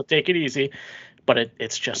drink, so take it easy. But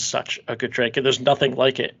it's just such a good drink, and there's nothing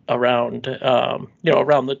like it around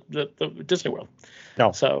around the Disney World.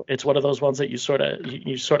 No. So it's one of those ones that you sort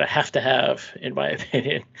of have to have, in my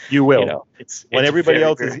opinion. You will. It's when everybody very,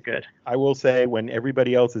 else very is good. I will say, when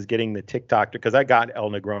everybody else is getting the TikTok, because I got El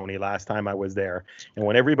Negroni last time I was there, and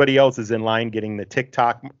when everybody else is in line getting the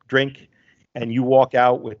TikTok drink, and you walk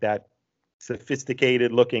out with that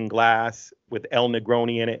sophisticated looking glass with El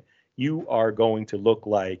Negroni in it, you are going to look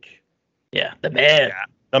like the man. Yeah.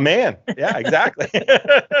 The man. Yeah, exactly.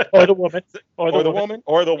 Or the woman. Or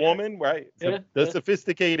the woman, right? The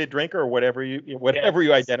sophisticated drinker, or whatever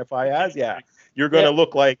you identify as. Yeah. You're going to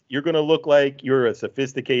look like you're a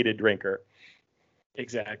sophisticated drinker.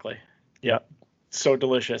 Exactly. Yeah. So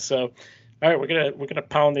delicious. So all right, we're gonna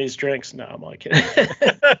pound these drinks. No, I'm only kidding.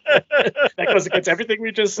 That goes against everything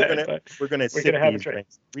we just said. We're gonna have these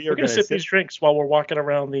drinks. We're gonna sip these drinks while we're walking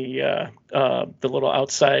around the little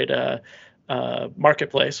outside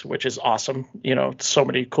marketplace, which is awesome. So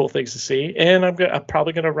many cool things to see, and I'm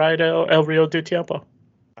probably gonna ride El Rio de Tiempo.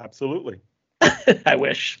 Absolutely. I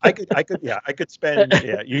wish I could spend.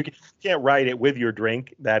 Yeah, you can't ride it with your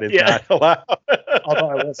drink. That is not allowed. Although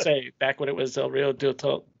I will say, back when it was El Rio del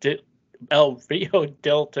Tiempo.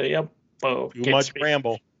 Too much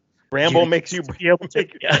Bramble. Bramble makes you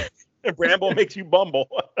Bramble makes you bumble.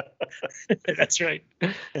 That's right.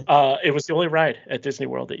 It was the only ride at Disney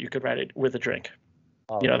World that you could ride it with a drink.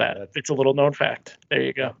 It's a little known fact. There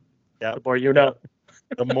you go. Yeah. The more you know.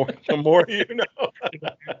 The more you know.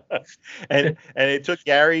 And it took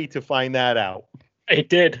Gary to find that out. It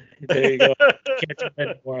did. There you go. Can't do it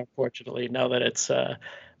anymore, unfortunately. Now that it's 3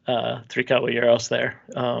 euros there,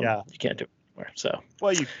 you can't do it anymore. So.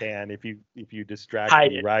 Well, you can if you distract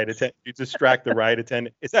Hide the it. ride attendant. You distract the ride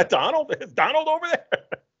attendant. Is that Donald? Is Donald over there?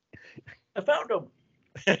 I found him.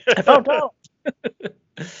 I found Donald.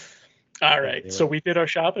 All right. So we did our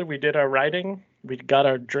shopping. We did our riding. We got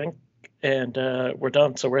our drink, and we're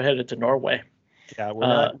done. So we're headed to Norway. Yeah,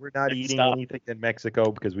 we're not eating anything in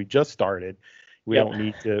Mexico because we just started. We don't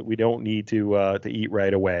need to eat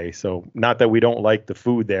right away. So not that we don't like the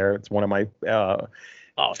food there. It's one of my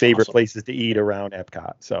favorite places to eat around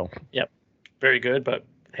Epcot. So very good. But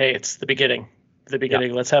hey, it's the beginning.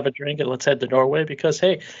 Let's have a drink and let's head to Norway because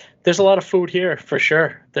hey, there's a lot of food here for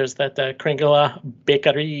sure. There's that Kringla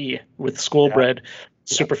bakery with school bread,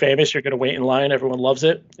 super famous. You're going to wait in line. Everyone loves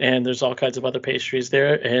it, and there's all kinds of other pastries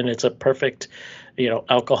there, and it's a perfect,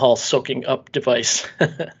 alcohol soaking up device.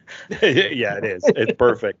 Yeah, it is. It's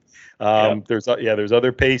perfect. There's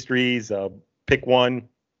other pastries. Pick one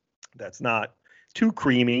that's not too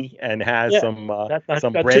creamy and has some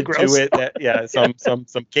bread to it.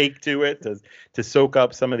 Some cake to it to soak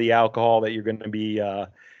up some of the alcohol that you're going to be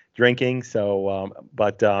drinking. So,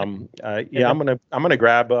 I'm gonna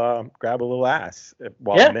grab a little ass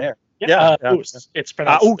while I'm there. Oos. It's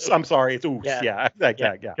pronounced. Oos. I'm sorry, it's oos. Yeah.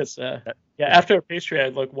 Because after a pastry,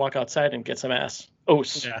 I'd walk outside and get some ass.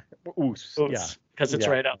 Oos. Yeah. Oos. Yeah. Because it's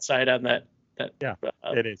right outside on that.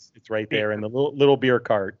 It is. It's right there in the little beer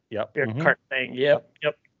cart. Yep. Beer cart thing. Yep.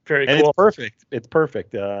 Very and cool. It's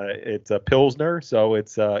perfect. It's a Pilsner, so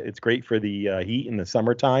it's great for the heat in the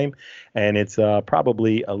summertime, and it's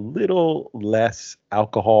probably a little less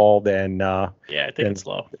alcohol than. I think it's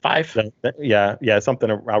low. 5.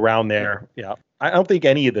 Something around there. Yeah, I don't think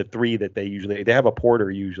any of the 3 that they have a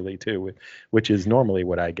porter usually too, which is normally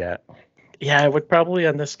what I get. Yeah, I would probably,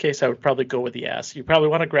 in this case, go with the ass. You probably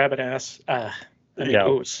want to grab an ass.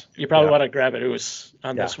 Oos. You probably want to grab an oos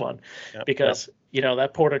on this one because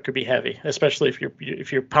that porter could be heavy, especially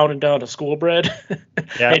if you're pounding down a school bread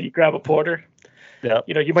and you grab a porter. Yeah.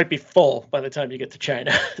 You might be full by the time you get to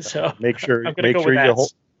China. So make sure you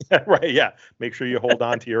hold. Right. Yeah. Make sure you hold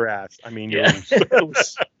on to your ass. I mean, your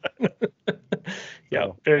oos.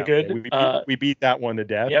 Very good. We beat that one to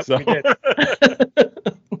death. Yep, so. we did.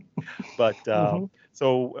 But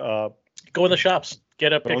so go in the shops,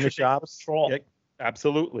 get a picture. In the shops. Troll. Yeah,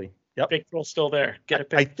 absolutely. Yep. Big Troll's still there. Get a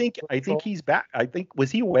picture. I think he's back.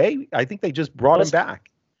 Was he away? I think they just brought him back.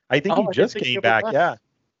 I think he just came back. Yeah.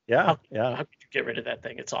 How could you get rid of that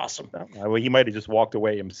thing? It's awesome. Well, he might have just walked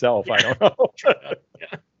away himself. I don't know.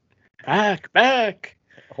 Back.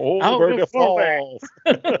 Over the falls.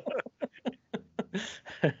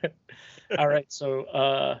 All right.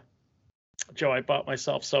 So, Joe, I bought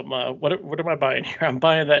myself some. What am I buying here? I'm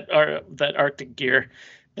buying that Arctic gear.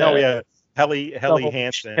 Helly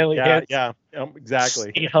Hansen. Yeah,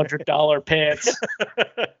 exactly. $800 pants.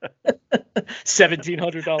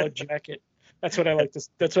 $1,700 jacket. That's what I like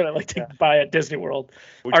to buy at Disney World.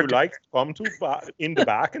 Would you like to come in the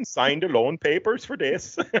back and sign the loan papers for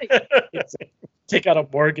this? Take out a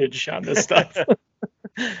mortgage on this stuff.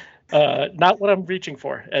 Not what I'm reaching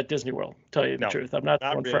for at Disney World. Tell you the truth, I'm not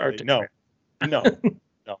going for Arctic. No.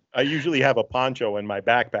 I usually have a poncho in my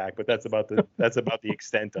backpack, but that's about the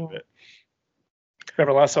extent of it.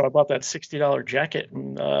 Remember last time I bought that $60 jacket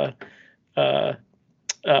in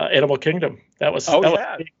Animal Kingdom? That was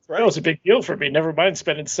a big deal for me. Never mind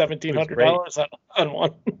spending $1,700 on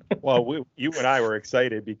one. Well, you and I were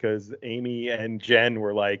excited because Amy and Jen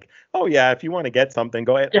were like, "Oh yeah, if you want to get something,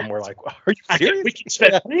 go ahead." Yeah. And we're like, "Are you serious? We can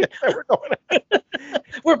spend money.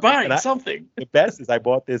 We're buying something." The best is I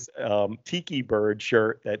bought this Tiki Bird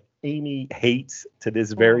shirt that Amy hates to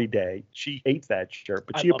this very day. She hates that shirt,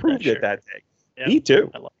 but she approved it that day. Yeah. Me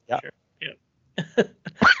too. I love that shirt. Yeah.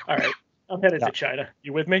 All right, I'm headed to China.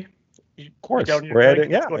 You with me? Of course. We're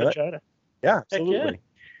headed. Yeah, to China. Yeah, absolutely.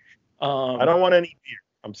 I don't want any beer.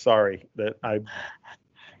 I'm sorry that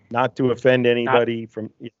not to offend anybody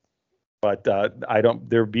but I don't.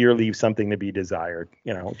 Their beer leaves something to be desired.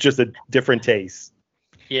 Just a different taste.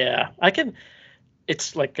 Yeah, I can.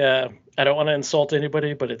 It's like I don't want to insult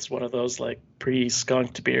anybody, but it's one of those like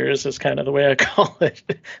pre-skunked beers is kind of the way I call it.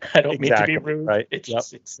 I don't mean to be rude. Right. It's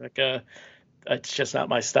just not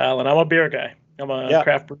my style, and I'm a beer guy. I'm a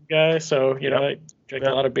craft brew guy, so I drink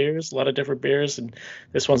a lot of beers, a lot of different beers, and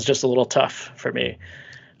this one's just a little tough for me.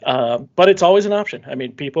 But it's always an option. I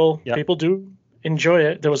mean, people do enjoy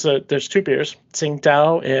it. There's 2 beers,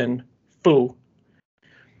 Tsingtao and Fu.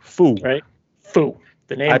 Fu. Right? Fu.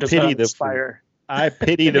 The name does not inspire. I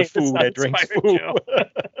pity the food that drinks Fu.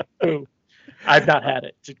 Fu. I've not had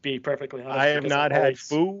it, to be perfectly honest. I have not had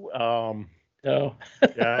foo. No.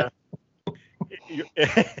 Yeah.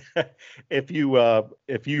 If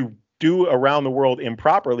you do around the world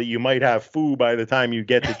improperly, you might have foo by the time you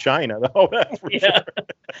get to China, though. That's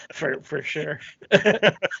for sure.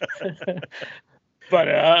 But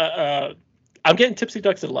I'm getting tipsy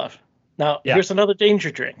ducks in love. Now, here's another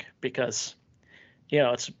danger drink, because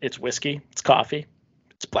it's whiskey, it's coffee,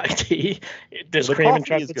 it's black tea, there's cream and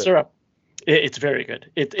chocolate syrup. It's very good.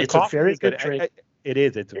 It's a very good drink. It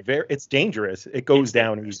is. It's dangerous. It goes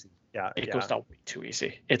down easy. Yeah, it goes down way too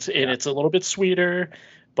easy. It's a little bit sweeter,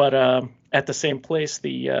 but at the same place,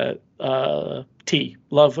 the tea,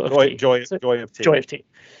 love of tea, joy of tea. Joy of tea.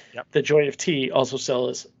 Yep. The Joy of Tea also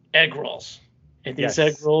sells egg rolls, and these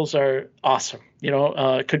egg rolls are awesome.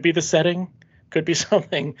 It could be the setting, could be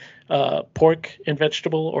something pork and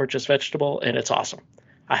vegetable, or just vegetable, and it's awesome.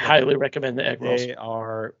 I highly recommend the egg rolls. They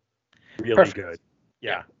are really good.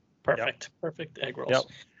 Yeah. Perfect egg rolls. Yep.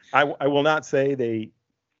 I will not say they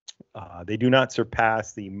do not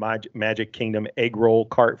surpass the Magic Kingdom egg roll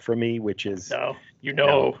cart for me, which is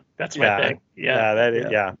that's my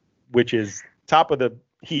thing. Which is top of the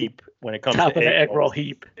heap when it comes top to of the egg roll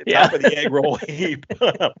heap. Top of the egg roll heap.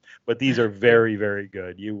 But these are very, very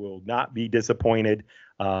good. You will not be disappointed.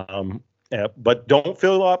 But don't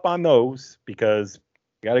fill up on those, because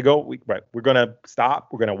you got to go. We're gonna stop.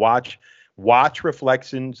 We're gonna watch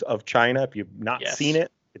Reflections of China. If you've not seen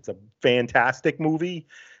it, it's a fantastic movie.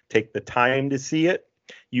 Take the time to see it.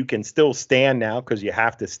 You can still stand now, because you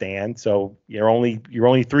have to stand. So you're only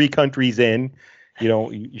 3 countries in.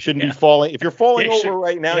 You shouldn't be falling. If you're falling over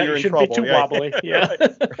right now, you're in trouble. You shouldn't be too wobbly. Yeah.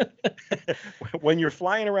 When you're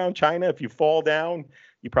flying around China, if you fall down,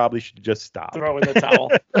 you probably should just stop. Throw in the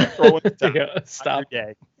towel. Stop. Your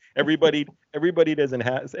day. Everybody doesn't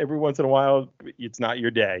have. Every once in a while, it's not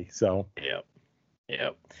your day. So.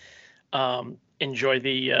 Yep. Enjoy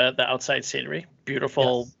the outside scenery.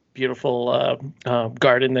 Beautiful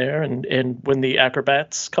garden there, and when the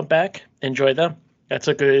acrobats come back, enjoy them. That's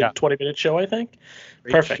a good 20-minute show, I think.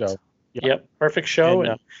 Great Perfect. Show. Yep. Perfect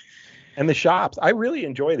show. And the shops. I really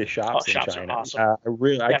enjoy the shops in shops China. Are awesome.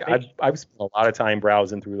 I've spent a lot of time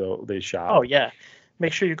browsing through the shops. Oh yeah.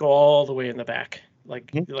 Make sure you go all the way in the back.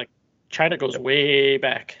 Like China goes way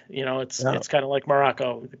back. It's kind of like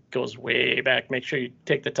Morocco. It goes way back. Make sure you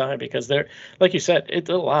take the time, because they're, like you said, it's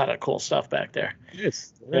a lot of cool stuff back there. It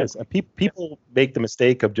is. And people make the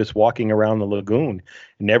mistake of just walking around the lagoon,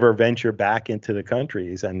 never venture back into the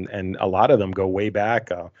countries, and a lot of them go way back.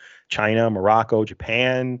 China, Morocco,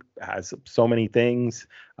 Japan has so many things.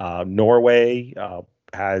 Norway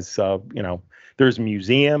has there's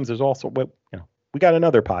museums. There's also we got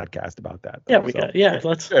another podcast about that. Though, what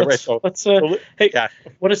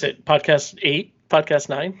is it? Podcast 8, podcast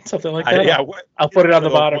 9, something like that. I'll put it on the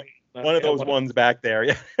bottom. One of those ones back there.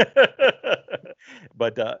 Yeah.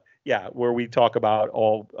 But where we talk about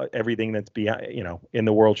everything that's behind, in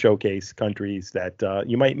the World Showcase countries that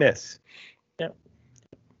you might miss. Yeah.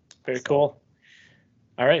 Very cool.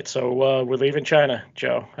 All right, so we're leaving China,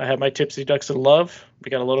 Joe. I have my tipsy ducks in love. We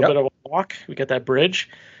got a little bit of a walk. We got that bridge.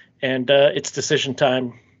 And it's decision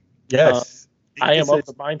time. Yes. I am of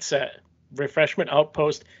the mindset. Refreshment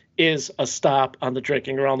Outpost is a stop on the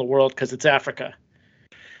drinking around the world, because it's Africa.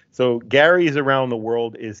 So Gary's around the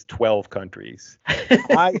world is 12 countries.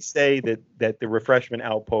 I say that the Refreshment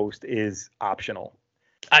Outpost is optional.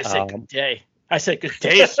 I say good day. I say good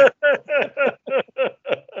day, sir.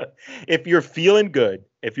 If you're feeling good,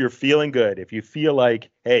 if you feel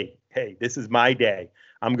like, hey, this is my day,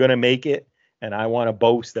 I'm going to make it, and I want to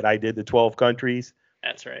boast that I did the 12 countries.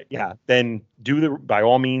 That's right. Yeah. Then by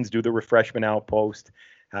all means, do the Refreshment Outpost.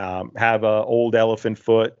 Have a old elephant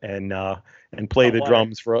foot and play the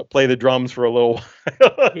drums for a little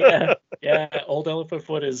while. Yeah. Old elephant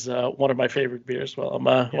foot is one of my favorite beers while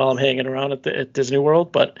I'm hanging around at Disney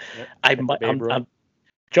World. But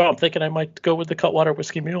Joe, I'm thinking I might go with the Cutwater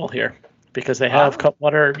Whiskey Mule here, because they have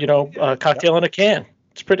Cutwater, cocktail in a can.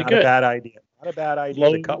 It's pretty good. Not a bad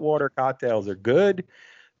idea. The Cutwater cocktails are good,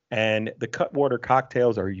 and the Cutwater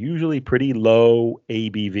cocktails are usually pretty low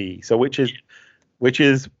ABV. So which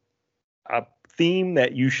is a theme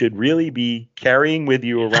that you should really be carrying with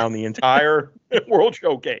you around the entire World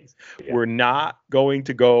Showcase. Yeah. We're not going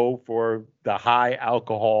to go for the high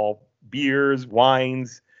alcohol beers,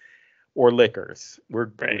 wines, or liquors.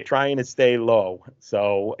 We're trying to stay low.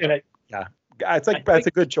 So that's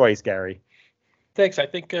a good choice, Gary. Thanks. I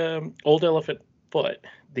think Old Elephant Foot,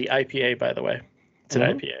 the IPA, by the way, it's an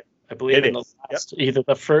IPA. I believe either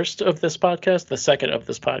the first of this podcast, the second of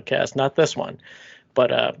this podcast, not this one,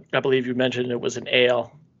 but I believe you mentioned it was an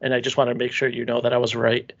ale. and I just want to make sure you know that I was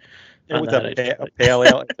right. It was a pale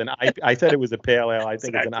ale. I said it was a pale ale. I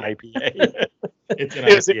think it's an IPA. It's an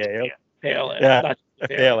IPA. Pale ale. Yeah, Not a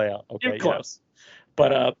pale ale. Okay, you're close.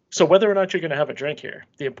 But so whether or not you're going to have a drink here,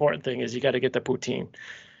 the important thing is you got to get the poutine,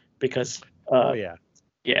 because yeah,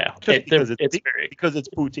 because it's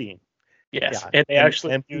poutine. Yes, yeah.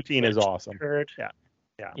 and poutine is awesome. Curd. Yeah.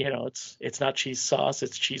 You know, it's not cheese sauce,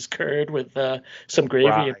 it's cheese curd with some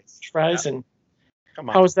gravy and fries. And come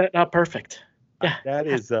on, how is that not perfect? Yeah, that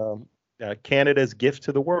is Canada's gift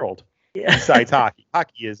to the world. Yeah. Besides hockey,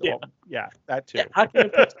 hockey is that too. Yeah, hockey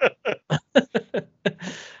and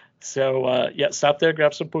So stop there,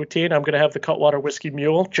 grab some poutine. I'm gonna have the Cutwater Whiskey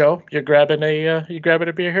Mule. Joe, you're grabbing a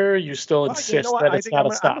beer here, or you still insist that it's not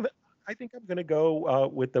a stop? I think I'm gonna go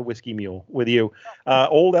with the Whiskey Mule with you.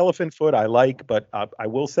 Old Elephant Foot I like, but I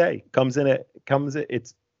will say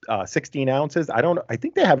it's 16 ounces. I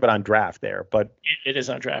think they have it on draft there, but it is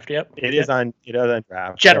on draft. Yep, it is on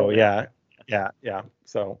draft. Generally, so, yeah.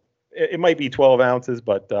 So it might be 12 ounces,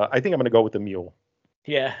 but I think I'm gonna go with the Mule.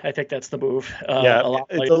 Yeah, I think that's the move. It's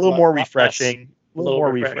a little more refreshing. A little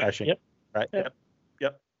more refreshing. Yep. Right.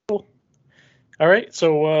 Yep. Cool. All right,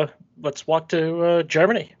 so let's walk to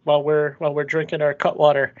Germany while we're drinking our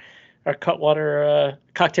Cutwater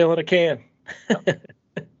cocktail in a can.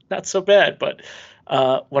 Not so bad, but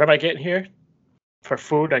what am I getting here? For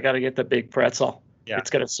food, I got to get the big pretzel. Yeah. It's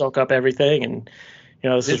going to soak up everything, and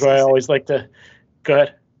this is where I always like to. Go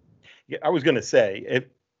ahead. Yeah, I was going to say, if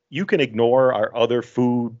you can ignore our other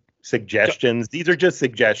food suggestions, these are just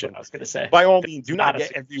suggestions. I was going to say, by all means, do not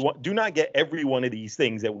get every one of these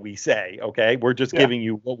things that we say. Okay, we're just giving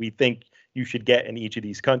you what we think you should get in each of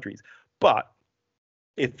these countries. But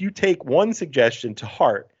if you take one suggestion to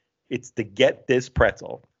heart, it's to get this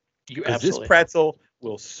pretzel. Because this pretzel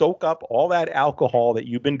will soak up all that alcohol that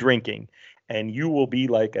you've been drinking, and you will be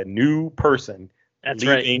like a new person. That's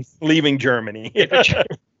leaving Germany.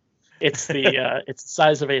 It's the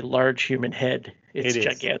size of a large human head. It's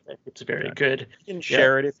gigantic. It's very good. You can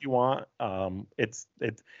share it if you want. It's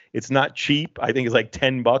not cheap. I think it's like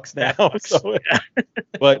 $10 now. So,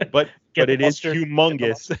 but it is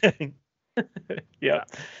humongous. Yeah.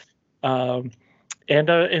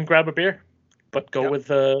 And grab a beer, but go with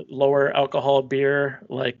the lower alcohol beer,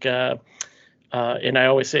 like and I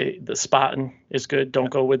always say the Spaten is good. Don't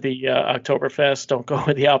go with the Oktoberfest. Don't go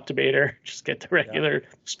with the Optimator. Just get the regular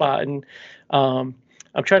Spaten. I'm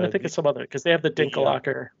trying to think of some other, because they have the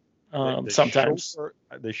Dinkelhocker sometimes.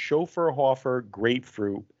 The Schöfferhofer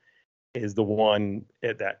grapefruit is the one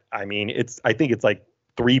that, I think it's like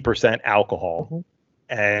 3% alcohol.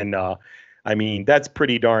 Mm-hmm. And that's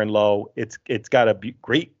pretty darn low. It's got a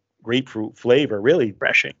great grapefruit flavor, really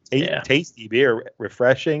refreshing. Tasty beer,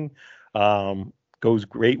 refreshing. Goes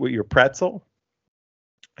great with your pretzel,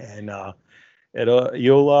 and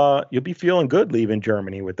you'll be feeling good leaving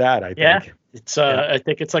Germany with that. I think. It's I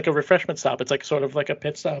think it's like a refreshment stop. It's like sort of like a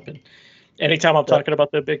pit stop. And anytime I'm talking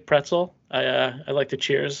about the big pretzel, I like to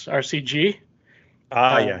cheers RCG.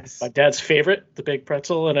 Yes. My dad's favorite, the big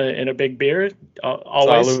pretzel and a big beer.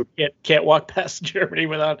 Always can't walk past Germany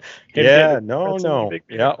without him. Yeah, no.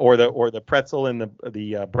 Yeah, or the pretzel and the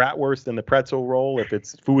bratwurst and the pretzel roll. If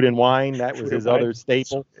it's food and wine, that was his other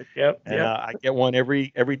staple. Yep. And I get one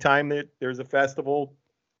every time that there's a festival,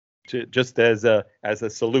 just as a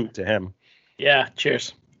salute to him. Yeah.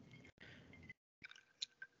 Cheers.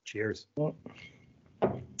 Cheers. All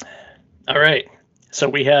right. So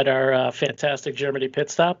we had our fantastic Germany pit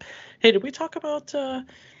stop. Hey, did we talk about? Hitting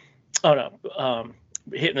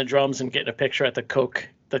the drums and getting a picture at the Coke.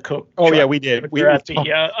 Oh yeah, we did. We talked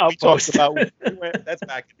about. That's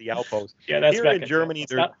back at the outpost. Yeah, that's here back in Germany.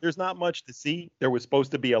 There's not much to see. There was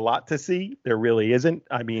supposed to be a lot to see. There really isn't.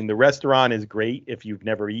 The restaurant is great if you've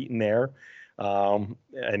never eaten there, and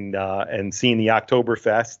seeing the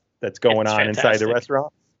Oktoberfest that's going on inside the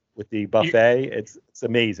restaurant with the buffet. It's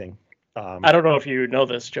amazing. I don't know if you know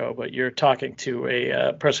this, Joe, but you're talking to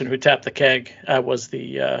a person who tapped the keg. I was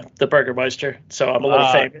the Burgermeister, so I'm a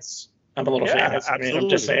little famous. Famous. Absolutely. I'm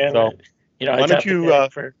just saying. So, why don't you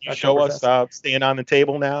show us staying on the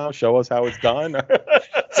table now? Show us how it's done.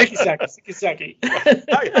 Siki.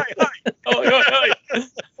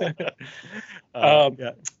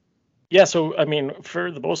 Hi. Yeah. So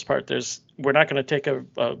for the most part, we're not going to take a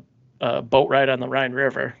boat ride on the Rhine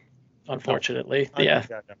River. Unfortunately,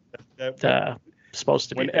 supposed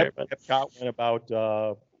to be there. But Epcot went about,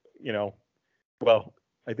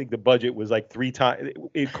 I think the budget was like 3 times.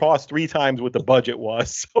 It cost 3 times what the budget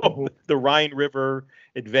was. So the Rhine River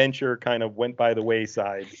adventure kind of went by the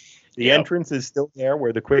wayside. The entrance is still there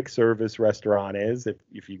where the quick service restaurant is.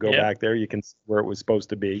 If you go back there, you can see where it was supposed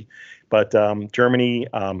to be. But Germany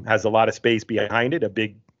has a lot of space behind it, a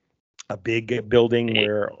big building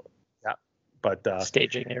where,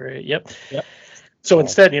 staging area. Yep. Yep. So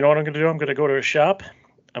instead, you know what I'm going to do? I'm going to go to a shop.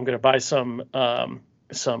 I'm going to buy some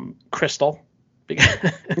crystal,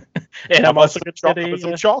 and I'm also going to get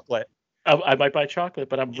some chocolate. I might buy chocolate,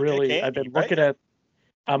 but I've been looking at.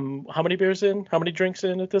 How many beers in? How many drinks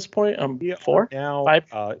in at this point? 4 now.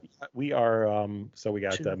 5. We are. So we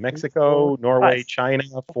got 2, Mexico, 3, 4, Norway, 5. China.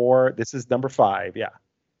 4. This is number 5. Yeah.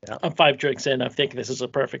 I'm 5 drinks in. I think this is a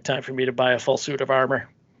perfect time for me to buy a full suit of armor.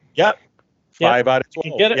 Yep. 5 out of 12.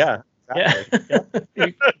 You can get it. Yeah. Exactly. Yeah.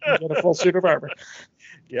 You can get a full suit of armor.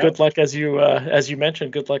 Yep. Good luck, as you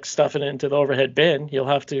mentioned. Good luck stuffing it into the overhead bin. You'll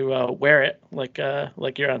have to wear it like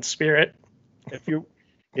you're on Spirit.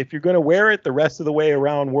 If you're going to wear it the rest of the way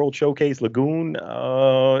around World Showcase Lagoon,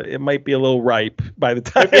 it might be a little ripe by the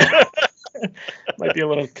time. Might be a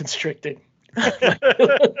little constricting.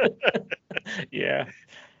 Yeah.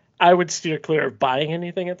 I would steer clear of buying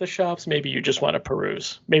anything at the shops. Maybe you just want to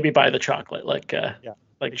peruse. Maybe buy the chocolate like Joe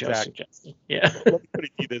suggested. Yeah. Let me put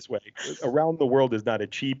it to you this way. Around the world is not a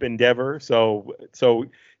cheap endeavor. So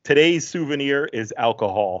today's souvenir is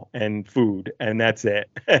alcohol and food, and that's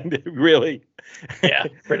it. And really,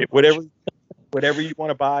 pretty much. Whatever you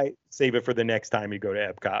want to buy, save it for the next time you go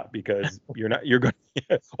to Epcot, because you're going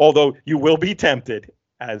although you will be tempted,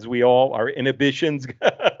 as we all, our inhibitions.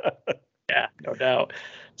 Yeah, no doubt.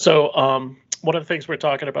 So one of the things we're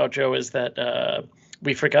talking about, Joe, is that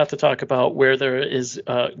we forgot to talk about where there is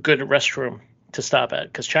a good restroom to stop at,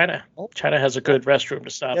 because China has a good restroom to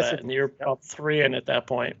stop at, and you're about 3 in at that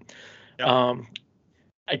point. Yep.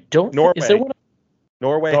 I don't. Norway. Is there one?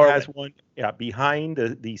 Norway has one. Yeah, behind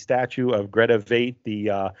the statue of Greta Veit,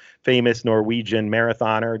 the famous Norwegian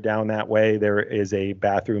marathoner. Down that way, there is a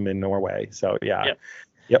bathroom in Norway. So yeah.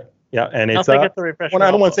 Yep. Yeah, and it's I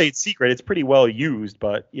don't want to say it's secret. It's pretty well used,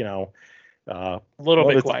 but a little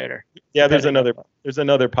bit quieter. Yeah, there's another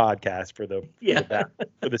podcast for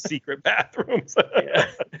the secret bathrooms.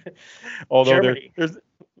 Although there's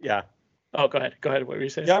Oh, go ahead. What were you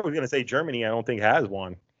saying? Yeah, I was going to say Germany. I don't think has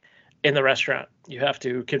one. In the restaurant, you have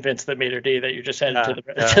to convince the maitre d' that you just headed to the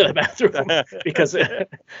bathroom, because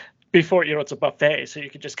before it's a buffet, so you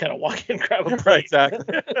can just kind of walk in and grab a plate. Right,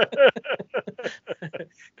 exactly.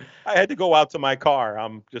 I had to go out to my car.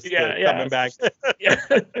 I'm just coming back.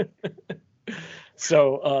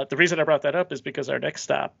 So the reason I brought that up is because our next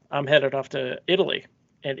stop, I'm headed off to Italy,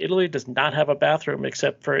 and Italy does not have a bathroom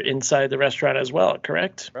except for inside the restaurant as well.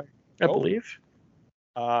 Correct? Right. I believe.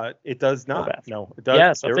 It does not. No, it does.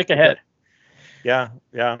 Yeah, so think ahead. Yeah.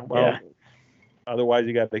 Well, otherwise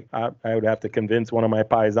you got to. I would have to convince one of my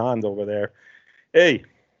paisans over there. Hey,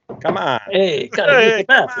 come on. Hey, gotta use the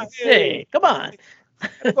bathroom. Hey, come on.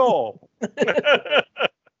 Go.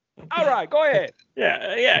 All right, go ahead.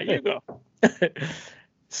 Yeah, you go.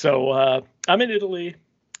 So I'm in Italy,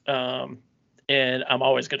 and I'm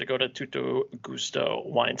always going to go to Tutto Gusto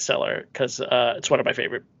wine cellar, because it's one of my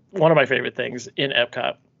favorite things in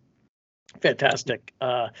Epcot. Fantastic.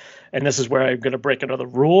 And this is where I'm going to break another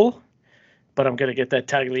rule, but I'm going to get that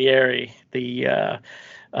taglieri, the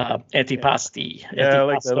antipasti. Yeah, I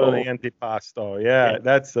like the antipasto. Yeah,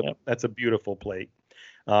 that's a beautiful plate.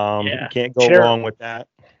 You can't go wrong with that.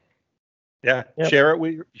 Yeah, share it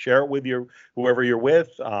with your whoever you're with.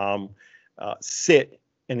 Sit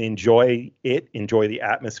and enjoy it. Enjoy the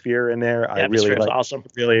atmosphere in there. I really like. Awesome.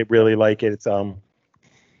 Really like it. It's almost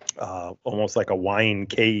like a wine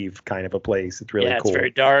cave kind of a place. It's really cool. It's very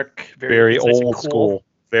dark. Very old school.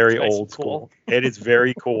 Very old school. It is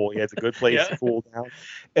very cool. Yeah, it's a good place to cool down.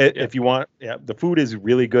 If you want, the food is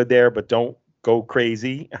really good there, but don't go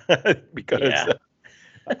crazy because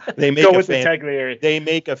they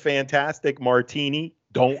make a fantastic martini.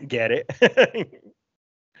 Don't get it.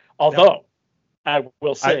 Although, I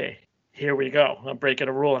will say, here we go. I'm breaking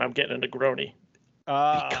a rule and I'm getting a Negroni.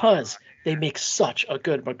 Because they make such a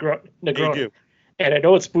good Negroni. They do. And I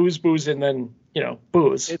know it's booze, and then,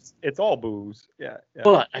 booze. It's all booze. Yeah.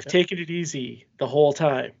 But I've taken it easy the whole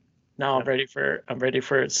time. Now I'm ready for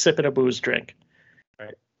sipping a booze drink.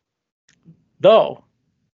 Right. Though,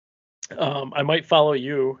 I might follow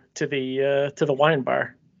you to the wine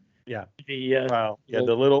bar. Yeah.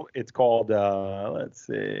 It's called let's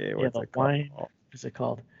see, what's it called? Wine. What is it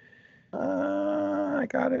called? I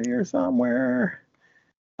got it here somewhere.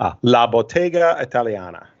 La Bottega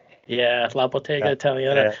Italiana. Yeah, La Bottega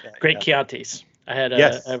Italiana. Great Chiantis. I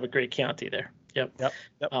have a great Chianti there. Yep.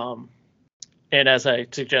 And as I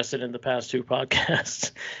suggested in the past 2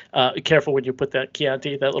 podcasts, careful when you put that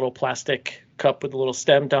Chianti, that little plastic cup with a little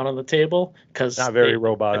stem down on the table, because Not very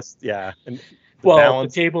robust. Yeah. And the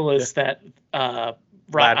table is that wrought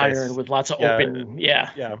lattice. iron with lots of open. Yeah.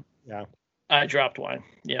 Yeah. I dropped wine.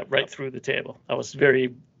 Yeah, right through the table. I was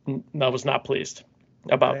not pleased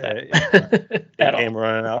about that. They came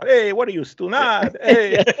running out. Hey, what are you still not?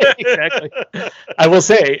 Hey. Exactly. I will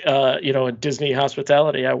say, in Disney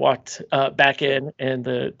hospitality, I walked back in, and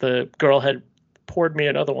the girl had poured me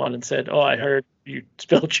another one and said, "Oh, I heard you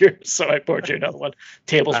spilled yours, so I poured you another one."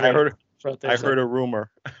 Tables. I heard a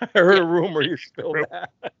rumor. I heard a rumor you spilled that.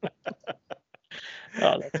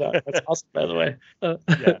 Oh, that's awesome, by the way. Yeah.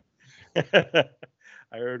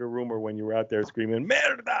 I heard a rumor when you were out there screaming,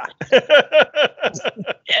 "Merda!"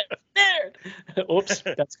 Yeah, nerd. Oops,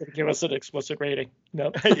 that's going to give us an explicit rating.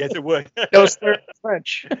 No. Yes, it would. No slur in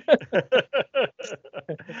French.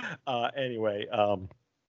 Anyway,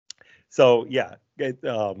 so yeah,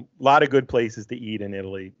 a lot of good places to eat in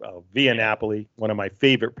Italy. Via Napoli, one of my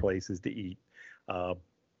favorite places to eat.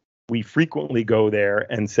 We frequently go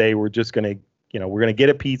there and say we're just going to, we're going to get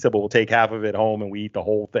a pizza, but we'll take half of it home and we eat the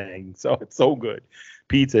whole thing. So it's so good.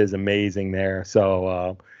 Pizza is amazing there.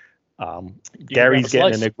 So Gary's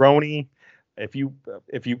getting a Negroni.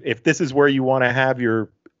 If this is where you want to have your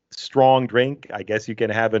strong drink, I guess you can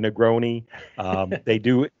have a Negroni. They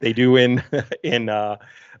do in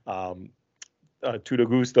Tutto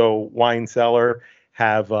Gusto wine cellar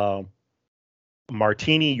have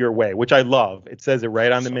martini your way, which I love. It says it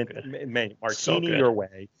right on the menu. Martini your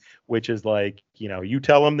way, which is like, you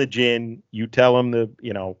tell them the gin, you tell them the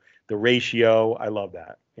ratio. I love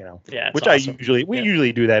that, which awesome. We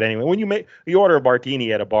usually do that anyway. When you order a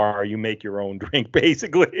martini at a bar, you make your own drink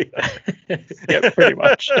basically. Yeah, pretty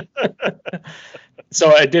much.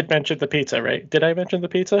 So I did mention the pizza, right? Did I mention the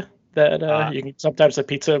pizza? That you can, sometimes the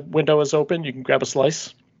pizza window is open. You can grab a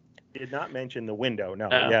slice. Did not mention the window. No.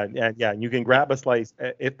 Yeah. You can grab a slice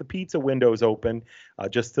if the pizza window is open,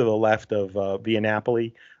 just to the left of Via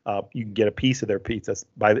Napoli. You can get a piece of their pizza.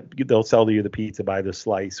 They'll sell you the pizza by the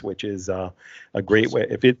slice, which is a great way.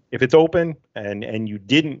 If it's open and you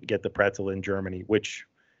didn't get the pretzel in Germany, which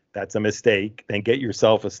that's a mistake, then get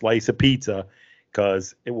yourself a slice of pizza,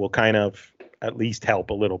 because it will kind of at least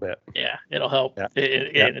help a little bit. Yeah, it'll help. Yeah.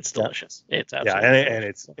 And it's delicious. It's absolutely and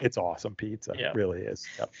it's awesome pizza. Yeah. It really is.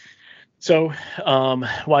 Yep. So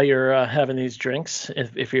while you're having these drinks,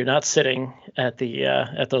 if you're not sitting at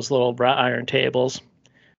those little wrought iron tables,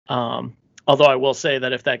 although I will say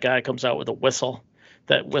that if that guy comes out with a whistle,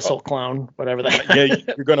 that whistle clown, whatever that guy,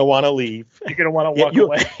 you're going to want to leave. You're going to want to walk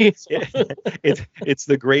away. So. It's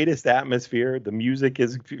the greatest atmosphere. The music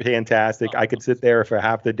is fantastic. I could sit there for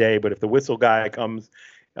half the day, but if the whistle guy comes,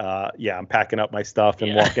 I'm packing up my stuff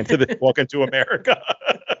and walking to America.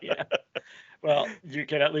 Yeah. Well, you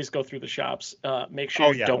can at least go through the shops. Make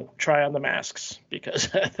sure you don't try on the masks, because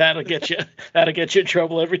that'll get you in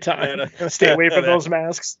trouble every time. Stay away from those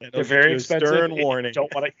masks. They're very expensive. Stern warning.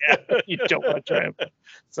 You don't want to try them.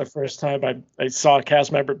 It's the first time I saw a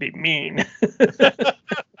cast member be mean.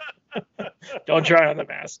 Don't try on the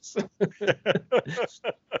masks.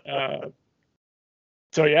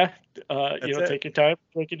 So take your time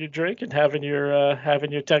drinking your drink and having your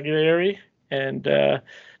taglieri, and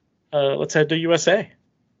let's head to USA,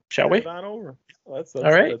 shall we? On over. All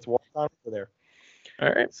right. Let's walk on over there.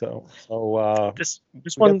 All right. So this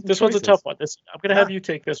one's a tough one. I'm gonna have you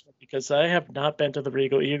take this one, because I have not been to the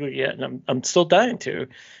Regal Eagle yet, and I'm still dying to.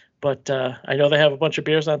 But I know they have a bunch of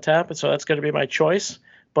beers on tap, and so that's going to be my choice.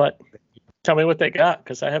 But tell me what they got,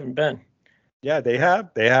 because I haven't been. Yeah, they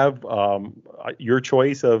have your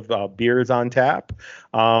choice of beers on tap.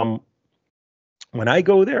 When I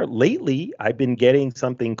go there lately, I've been getting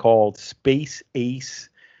something called Space Ace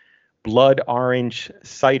Blood Orange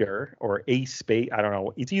Cider, or Ace Space. I don't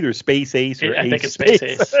know. It's either Space Ace or I think it's Space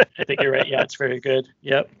Ace. I think you're right. Yeah, it's very good.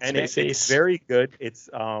 Yep. And it's very good. It's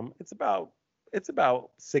about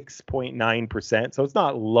 6.9%. So it's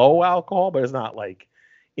not low alcohol, but it's not like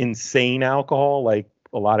insane alcohol like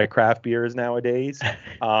a lot of craft beers nowadays.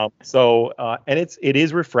 And it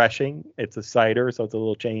is refreshing. It's a cider, so it's a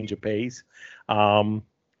little change of pace.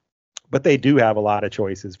 But they do have a lot of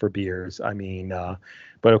choices for beers. I mean,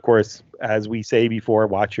 but of course, as we say before,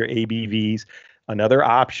 watch your ABVs. Another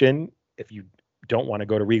option, if you don't want to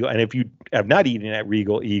go to Regal, and if you have not eaten at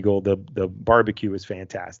Regal Eagle, the barbecue is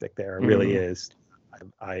fantastic there. It really is.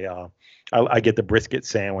 I get the brisket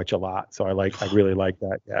sandwich a lot, so I really like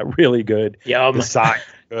that. Yeah, really good. Yeah, the sides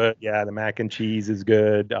are good. Yeah, the mac and cheese is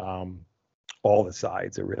good. All the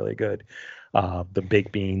sides are really good. The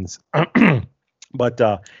baked beans. But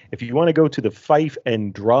if you want to go to the Fife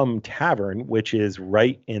and Drum Tavern, which is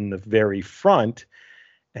right in the very front,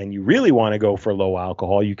 and you really want to go for low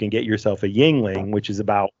alcohol, you can get yourself a Yingling, which is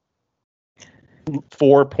about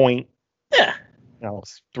 4 point, Yeah.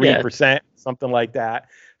 3%, something like that.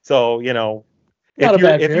 So, Not a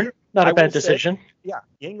bad beer. Not I a bad will say, decision. yeah,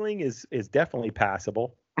 Yingling is definitely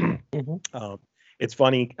passable. Mm-hmm. It's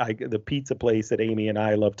funny, the pizza place that Amy and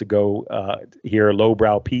I love to go here,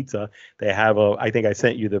 Lowbrow Pizza, they have I think I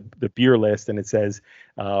sent you the beer list, and it says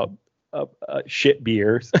shit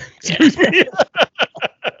beers. Excuse me.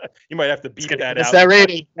 You might have to beat that out. That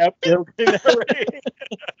rating. Yep.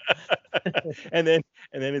 and then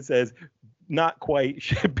it says not quite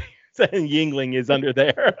shit beers, and Yingling is under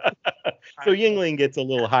there. So Yingling gets a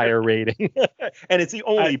little higher rating, and it's the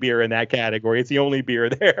only beer in that category. It's the only beer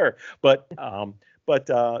there. But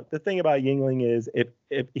the thing about Yingling is, if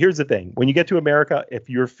here's the thing: when you get to America, if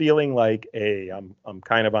you're feeling like I'm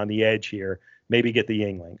kind of on the edge here, maybe get the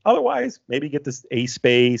Yingling. Otherwise, maybe get this A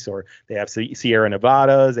Space, or they have Sierra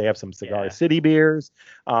Nevadas. They have some Cigar City beers.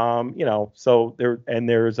 So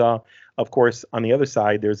there's of course on the other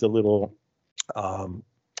side there's a little I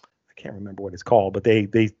can't remember what it's called, but they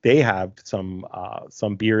have some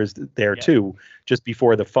beers there too, just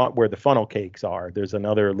before where the funnel cakes are. There's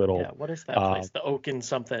another little. Yeah, what is that place? The Oaken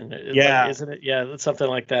something. Yeah, isn't it? Yeah, it's something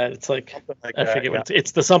like that. It's like I that, forget what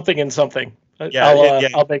it's the something in something. Yeah,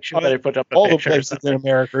 I'll make sure that I put up a all picture. The places in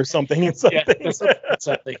America or something and something. Yeah,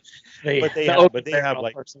 something. But they have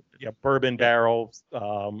like bourbon barrels,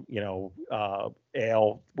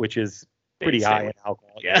 ale, which is pretty high in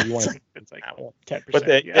alcohol. Yeah, you want it's like 10%. But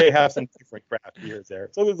they have some different craft beers there.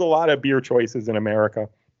 So there's a lot of beer choices in America.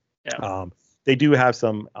 Yeah. They do have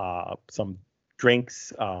some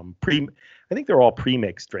drinks. I think they're all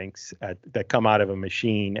pre-mixed drinks that come out of a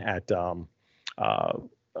machine at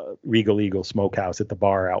Regal Eagle Smokehouse at the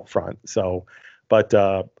bar out front. So, but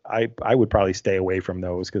I would probably stay away from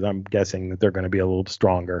those because I'm guessing that they're going to be a little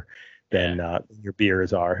stronger than your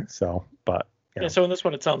beers are. So, but. Yeah, so in this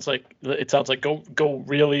one, it sounds like go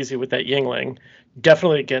real easy with that Yingling.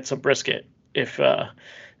 Definitely get some brisket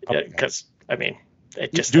because I mean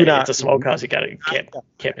it's a smokehouse. You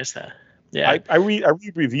can't miss that. Yeah, I read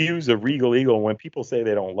reviews of Regal Eagle. When people say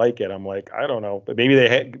they don't like it, I'm like, I don't know, but maybe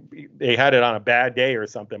they had it on a bad day or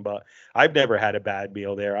something. But I've never had a bad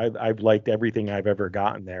meal there. I've liked everything I've ever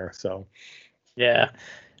gotten there. So yeah,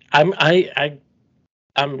 I'm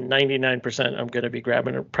 99%. I'm going to be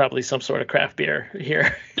grabbing probably some sort of craft beer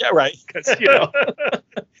here. Yeah, right. Because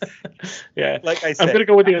yeah. Like I said, I'm going to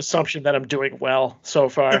go with the assumption that I'm doing well so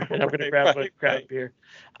far, and I'm going to grab a craft beer.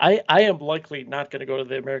 I am likely not going to go to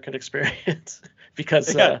the American Experience because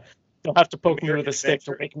they'll have to poke me with a stick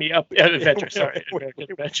to wake me up. Adventure, sorry, American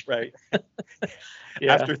Adventure. Right.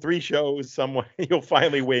 After 3 shows, you'll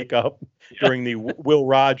finally wake up during the Will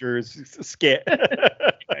Rogers skit.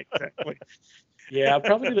 Exactly. Yeah, I'm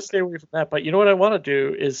probably going to stay away from that. But you know what I want to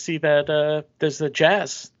do is see that there's the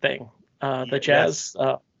jazz thing, the jazz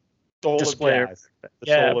display.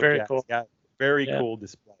 Very cool. Yeah, very cool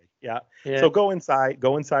display. Yeah. So go inside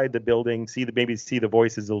the building, see the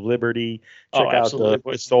Voices of Liberty, check out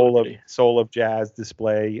the Soul of Jazz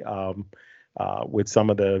display with some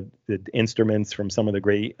of the instruments from some of the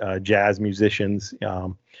great jazz musicians.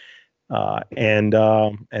 And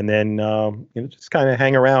then just kind of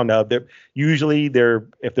hang around.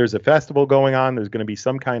 If there's a festival going on, there's going to be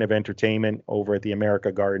some kind of entertainment over at the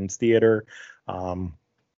America Gardens Theater.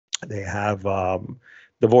 They have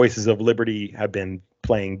the Voices of Liberty have been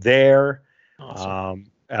playing there, awesome.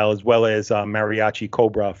 As well as Mariachi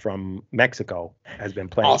Cobra from Mexico has been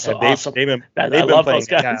playing. Awesome. They've been playing. Those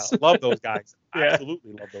guys. Yeah, love those guys.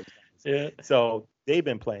 Absolutely love those guys. Yeah. So they've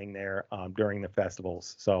been playing there during the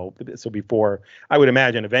festivals. So before, I would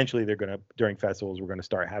imagine eventually during festivals we're gonna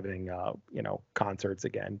start having concerts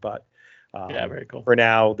again. But very cool. For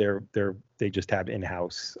now, they just have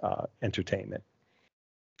in-house entertainment.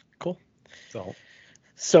 Cool. So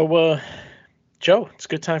Joe, it's a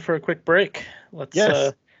good time for a quick break. Let's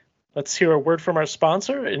hear a word from our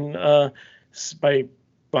sponsor. And my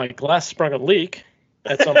glass sprung a leak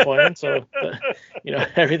at some point, so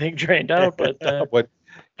everything drained out. But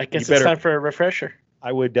I guess it's time for a refresher.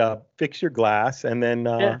 I would fix your glass and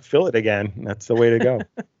then fill it again. That's the way to go.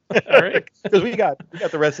 All right, because we got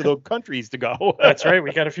the rest of the countries to go. That's right.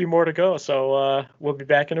 We got a few more to go. So we'll be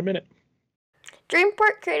back in a minute.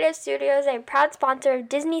 Dreamport Creative Studio is a proud sponsor of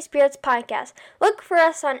Disney Spirits Podcast. Look for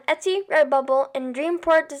us on Etsy, Redbubble, and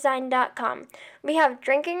DreamportDesign.com. We have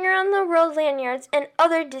Drinking Around the World lanyards and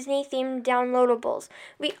other Disney-themed downloadables.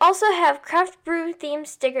 We also have craft brew-themed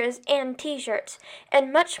stickers and t-shirts,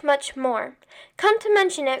 and much, much more. Come to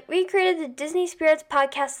mention it, we created the Disney Spirits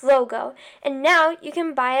Podcast logo, and now you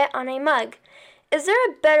can buy it on a mug. Is there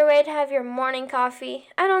a better way to have your morning coffee?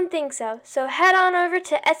 I don't think so. So head on over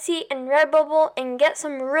to Etsy and Redbubble and get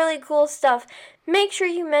some really cool stuff. Make sure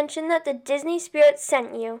you mention that the Disney Spirit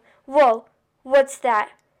sent you. Whoa, what's that?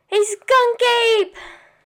 A skunk ape!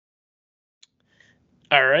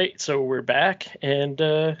 All right, so we're back, and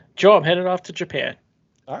Joe, I'm headed off to Japan.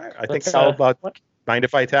 All right, I think I'll mind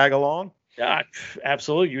if I tag along? Yeah,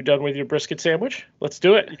 absolutely. You done with your brisket sandwich? Let's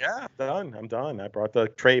do it. Yeah, I'm done. I brought the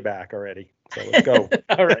tray back already. So let's go.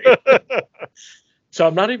 All right. So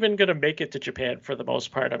I'm not even going to make it to Japan for the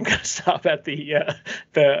most part. I'm going to stop at the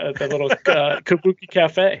little Kabuki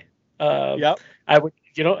Cafe. Yep. I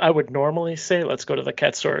would normally say let's go to the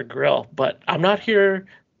Katsura Grill, but I'm not here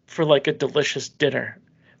for like a delicious dinner.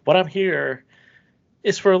 What I'm here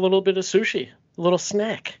is for a little bit of sushi, a little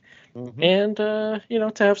snack, and to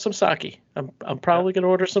have some sake. I'm probably going to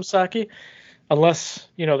order some sake, unless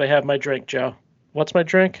they have my drink, Joe. What's my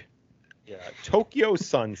drink? Yeah, Tokyo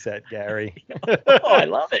Sunset, Gary. Oh, I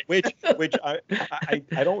love it. which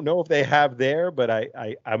I don't know if they have there, but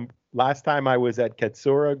I'm last time I was at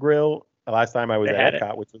Katsura Grill, last time I was at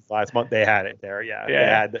Epcot, which was last month, they had it there. Yeah.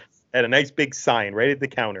 They had a nice big sign right at the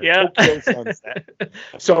counter. Yeah. Tokyo Sunset.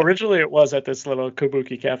 So originally it was at this little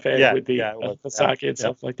Kabuki Cafe with the sake and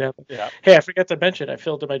stuff like that. Yeah. Hey, I forgot to mention I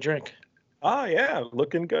filled in my drink. Oh yeah,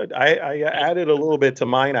 looking good. I added a little bit to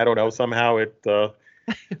mine. I don't know, somehow it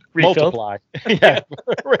multiply. Yeah.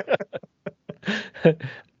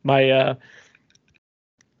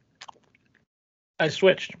 I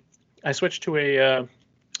switched to a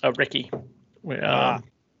Ricky.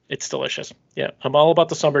 It's delicious. Yeah, I'm all about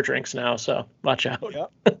the summer drinks now, so watch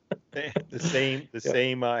out. The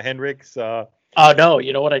same Hendrix. No,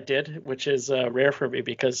 you know what I did, which is rare for me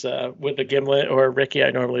because with the Gimlet or Ricky, I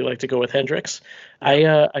normally like to go with Hendrix.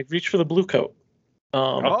 I reached for the Blue Coat.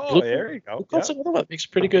 There you go. Blue Coat's another one. Makes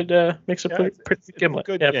pretty good. Makes a pretty Gimlet.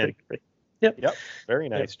 Good yeah, gin. Yep. Very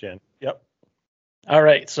nice gin. Yep. All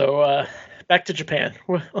right, so back to Japan.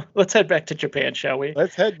 Let's head back to Japan, shall we?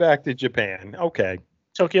 Let's head back to Japan. Okay.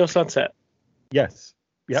 Tokyo Sunset. Yes.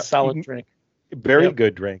 Yep. Solid drink. Very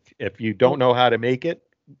good drink. If you don't know how to make it,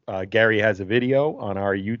 Gary has a video on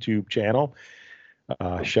our YouTube channel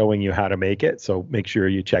showing you how to make it. So make sure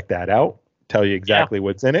you check that out. Tell you exactly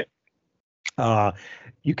what's in it.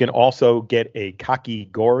 You can also get a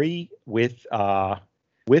kakigori with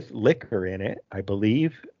liquor in it, I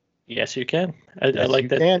believe. Yes, you can. I like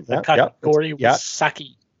that. The kakigori with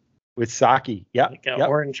sake. With sake,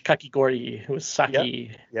 Orange kakigori with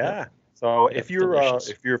sake. Yeah. So if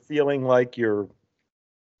you're feeling like you're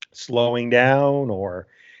slowing down or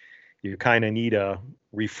you kind of need a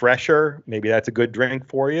refresher, maybe that's a good drink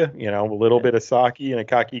for you. A little bit of sake and a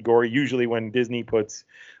kakigori. Usually when Disney puts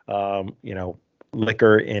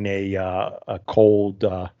liquor in a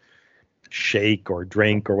cold shake or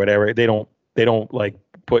drink or whatever, they don't like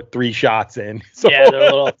put 3 shots in. So, they're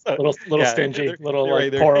a little stingy,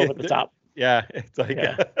 pour over the top. Yeah, it's like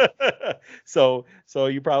so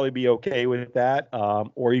you probably be okay with that,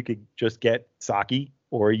 or you could just get sake,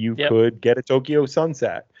 or you could get a Tokyo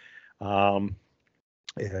Sunset.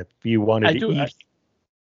 If you wanted to eat.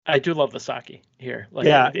 I do love the sake here.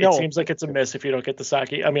 It seems like it's a miss if you don't get the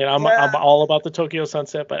sake. I mean, I'm all about the Tokyo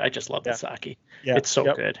Sunset, but I just love the sake. Yeah. It's so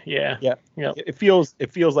good. Yeah. It feels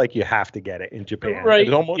like you have to get it in Japan. Right.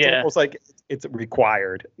 It's almost like it's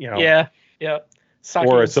required. Yeah. Sake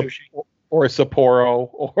or and sushi. Or a Sapporo,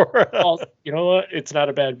 or you know what? It's not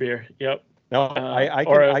a bad beer. Yep. No, I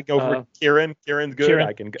go for Kirin. Kirin's good.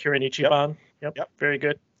 Kirin Ichiban. Yep. Very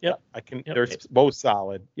good. Yep. I can. They're both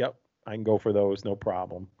solid. Yep. I can go for those, no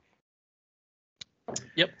problem.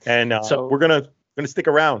 Yep. And so we're gonna stick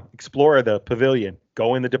around, explore the pavilion,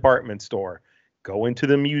 go in the department store, go into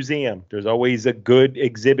the museum. There's always a good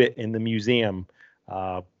exhibit in the museum.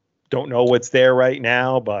 Don't know what's there right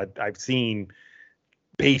now, but I've seen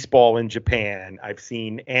baseball in Japan. I've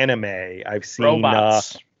seen anime. I've seen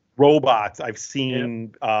robots. I've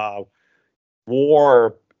seen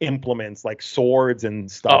war implements like swords and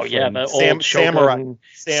stuff. Oh yeah, the old samurai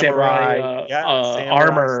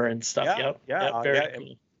armor and stuff. Very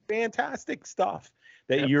cool. Fantastic stuff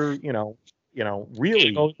that you're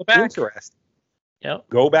really interested. Yep.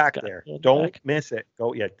 Go back there. Don't miss it.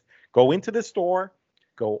 Go into the store.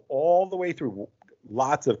 Go all the way through.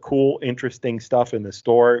 lots of cool, interesting stuff in the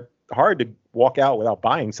store. Hard to walk out without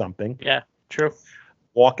buying something. Yeah, true.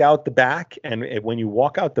 Walk out the back, and when you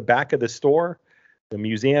walk out the back of the store, the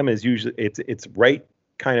museum is usually it's right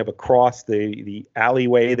kind of across the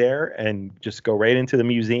alleyway there, and just go right into the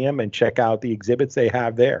museum and check out the exhibits they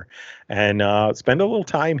have there, and spend a little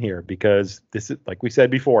time here, because this is, like we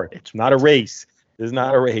said before, it's not a race. This is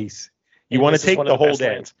not a race. You want to take the whole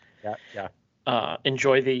day. Yeah.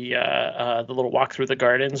 Enjoy the little walk through the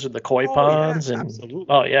gardens or the koi ponds, and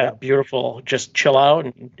absolutely. Beautiful. Just chill out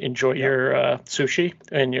and enjoy your sushi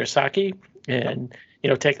and your sake, and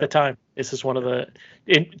take the time. This is one of the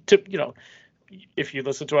if you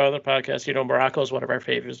listen to our other podcasts, Morocco is one of our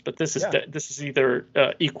favorites, but this is either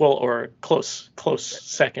equal or close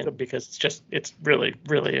second, because it's really,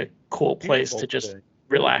 really a cool place to just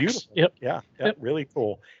relax. Beautiful. Yep. Yeah, really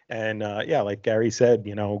cool. And like Gary said,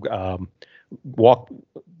 walk.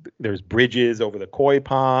 There's bridges over the koi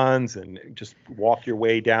ponds, and just walk your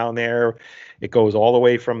way down there. It goes all the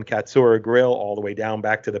way from Katsura Grill all the way down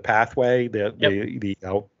back to the pathway,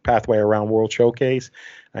 the pathway around World Showcase.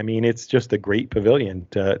 I mean, it's just a great pavilion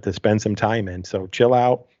to spend some time in. So chill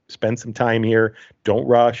out, spend some time here. Don't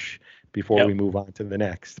rush before we move on to the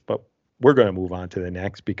next. But we're going to move on to the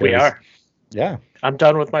next, because we are. Yeah. I'm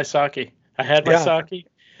done with my sake. I had my sake.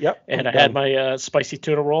 Yep. And I had my spicy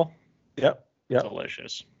tuna roll. Yep.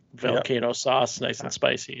 Delicious. Volcano sauce, nice and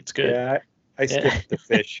spicy. It's good. Yeah. I skipped the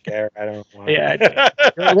fish, Gary. I don't want to.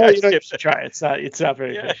 Yeah. Well, you don't have to try it. It's not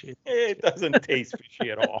very fishy. It doesn't taste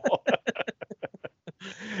fishy at all.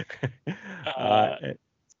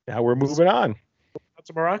 Now we're moving on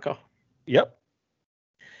to Morocco. Yep.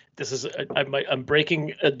 This is I'm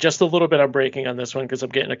breaking just a little bit. I'm breaking on this one because I'm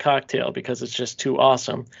getting a cocktail because it's just too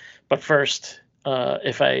awesome. But first,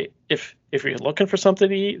 if you're looking for something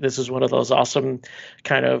to eat, this is one of those awesome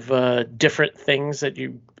kind of different things that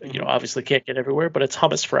you obviously can't get everywhere. But it's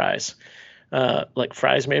hummus fries, like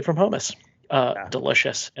fries made from hummus.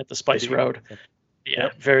 Delicious at the Spice Road. Yeah,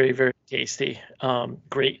 very, very tasty.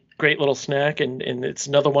 Great little snack, and it's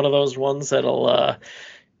another one of those ones that'll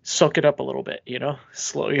soak it up a little bit,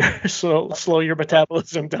 slow your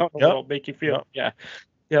metabolism down a little, make you feel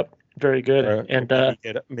very good. And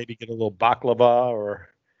maybe get a little baklava or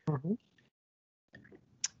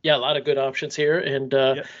a lot of good options here.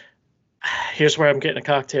 And here's where I'm getting a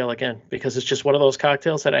cocktail again, because it's just one of those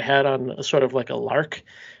cocktails that I had on sort of like a lark,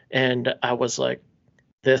 and I was like,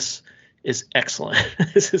 this is excellent.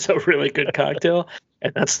 This is a really good cocktail,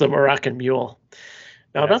 and that's the Moroccan Mule.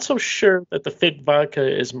 Now, I'm not so sure that the fig vodka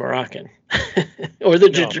is Moroccan, or the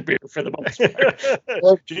ginger beer for the most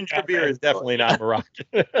part. Ginger beer is definitely not Moroccan.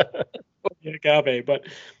 Agave, but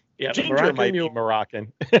ginger the Moroccan might Mule, be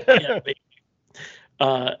Moroccan.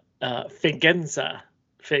 Figenza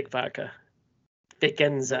fig vodka.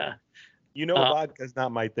 Figenza. Vodka's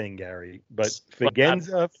not my thing, Gary, but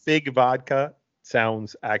Figenza fig vodka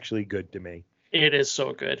sounds actually good to me. It is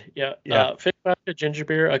so good. Yeah. Fig vodka, ginger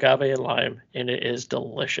beer, agave, and lime, and it is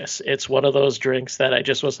delicious. It's one of those drinks that I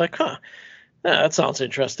just was like, that sounds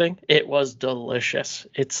interesting. It was delicious.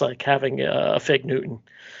 It's like having a fig Newton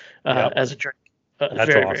as a drink. That's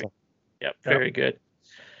very, awesome. Very good.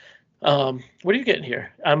 What are you getting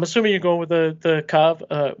here? I'm assuming you're going with the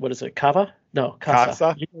Cav. What is it? Cava? No,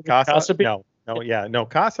 Casa. Casa? No,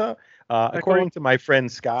 Casa. According to my friend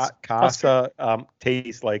Scott, Casa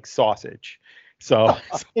tastes like sausage. So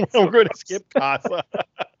I'm going to skip Casa.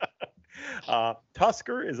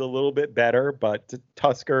 Tusker is a little bit better, but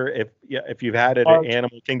Tusker, if you've had it at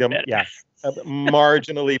Animal Kingdom,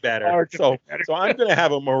 marginally better. So I'm going to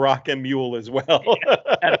have a Moroccan Mule as well.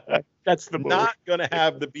 That's the move. Not going to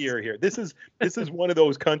have the beer here. This is one of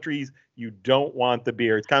those countries you don't want the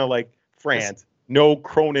beer. It's kind of like France. No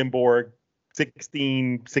Kronenbourg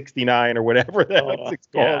 1669 or whatever the heck it's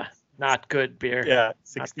called. Yeah, not good beer. Yeah,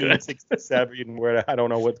 1667. I don't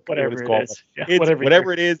know what it's called.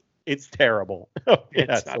 Whatever it is, it's terrible.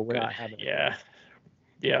 It's not good. Not having it.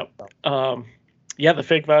 Yeah. The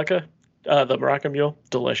fig vodka, the Moroccan Mule,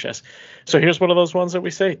 delicious. So here's one of those ones that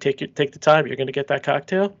we say, take the time. You're going to get that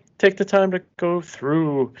cocktail. Take the time to go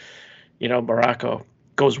through. Morocco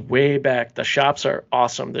goes way back. The shops are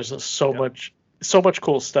awesome. There's so much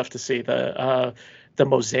cool stuff to see. The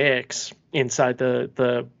mosaics inside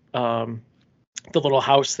the little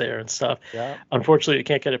house there and stuff. Yeah. Unfortunately, you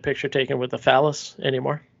can't get a picture taken with the phallus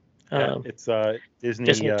anymore. It's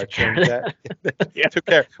Disney changed that. Took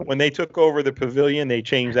care when they took over the pavilion. They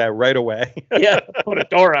changed that right away. Put a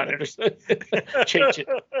door on it or change it.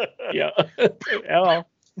 Yeah.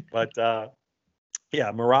 But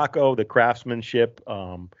Morocco, the craftsmanship,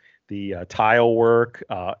 the tile work,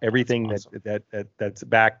 everything That's awesome. that's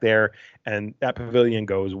back there, and that pavilion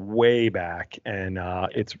goes way back, and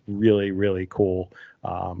it's really really cool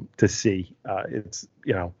to see. It's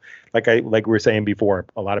like we were saying before,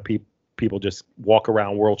 a lot of people just walk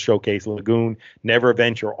around World Showcase Lagoon, never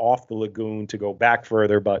venture off the lagoon to go back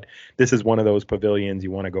further, but this is one of those pavilions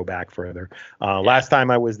you want to go back further. Last time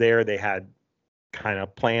I was there, they had kind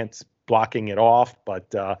of plants blocking it off,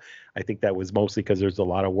 but I think that was mostly because there's a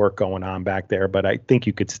lot of work going on back there, but I think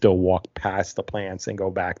you could still walk past the plants and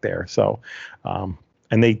go back there. So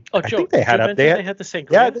and they I think they had the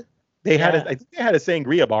sangria. I think they had a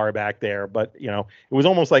sangria bar back there, but it was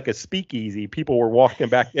almost like a speakeasy. People were walking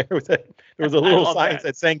back there. There was a little sign that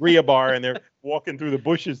said sangria bar, and they're walking through the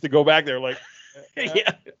bushes to go back there. Like,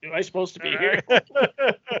 yeah, am I supposed to be here?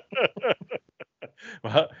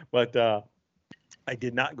 but I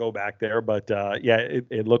did not go back there. But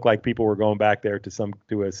it looked like people were going back there to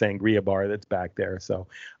a sangria bar that's back there. So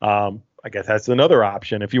I guess that's another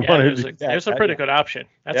option if you wanted to do that. There's a pretty good option.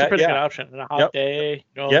 That's a pretty good option. On a hot day,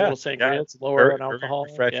 a little sangria, it's lower in alcohol.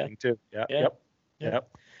 Very refreshing too. Yep.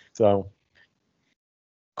 So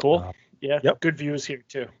cool. Good views here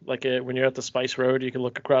too. Like when you're at the Spice Road, you can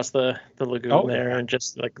look across the lagoon and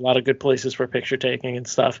just like a lot of good places for picture taking and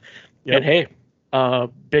stuff. Yep. And hey,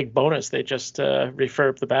 big bonus, they just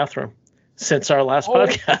refurbed the bathroom since our last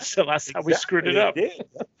podcast. The last time we screwed it up.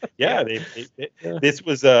 This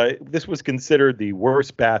was considered the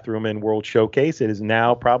worst bathroom in World Showcase. It is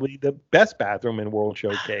now probably the best bathroom in World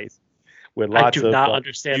Showcase. With lots of. I do not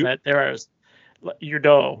understand that.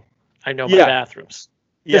 I know my bathrooms.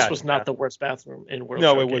 This was not the worst bathroom in World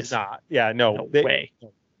Showcase. No, it was not. Yeah, no way.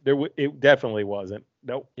 It definitely wasn't.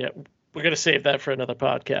 Nope. Yeah. We're going to save that for another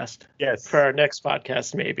podcast. Yes. For our next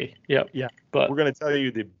podcast, maybe. Yep. Yeah. But we're going to tell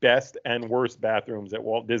you the best and worst bathrooms at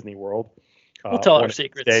Walt Disney World. We'll tell our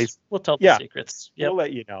secrets. We'll tell the secrets. Yep. We'll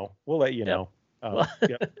let you know.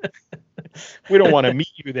 We don't want to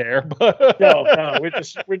meet you there, but no,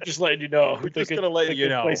 we're just letting you know. We're just going to let you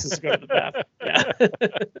know. Places to go to the bathroom.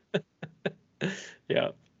 Yeah. Yeah.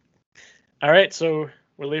 All right. So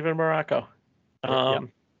we're leaving Morocco.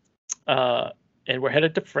 And we're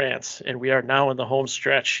headed to France, and we are now in the home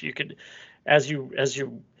stretch. You could, as you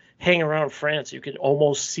hang around France, you could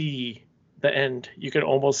almost see the end. You could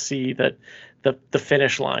almost see that the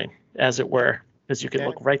finish line, as it were, as you can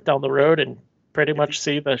look right down the road and pretty much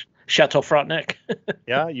see the Chateau Frontenac.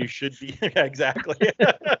 Yeah, you should be exactly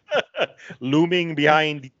looming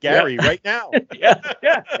behind Gary right now.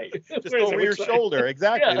 Just over your shoulder.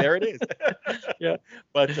 Exactly. There it is. Yeah.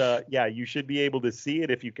 But you should be able to see it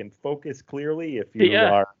if you can focus clearly. If you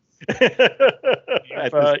are.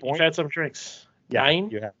 You've had some drinks. Yeah,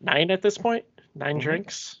 9 at this point. 9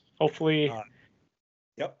 drinks. Hopefully.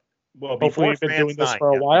 Yep. Well, hopefully you've been doing this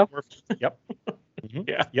for a while. Yep.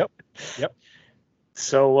 Yeah. Yep.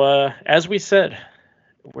 So as we said,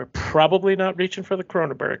 we're probably not reaching for the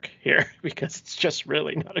Kronenberg here because it's just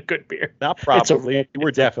really not a good beer. Not probably.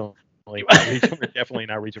 We're definitely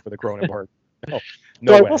not reaching for the Kronenberg.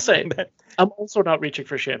 No I will say, I'm also not reaching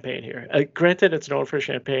for champagne here. Granted, it's known for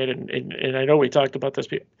champagne, and I know we talked about this.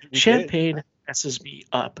 Champagne messes me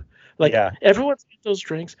up. Like everyone's got those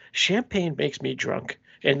drinks. Champagne makes me drunk,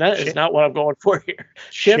 and that is not what I'm going for here.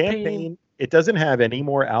 Champagne. It doesn't have any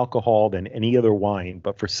more alcohol than any other wine,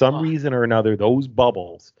 but for some reason or another, those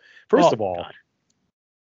bubbles. First of all,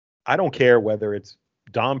 I don't care whether it's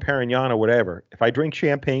Dom Perignon or whatever. If I drink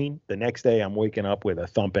champagne, the next day I'm waking up with a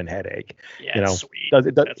thumping headache. Yeah, it's sweet.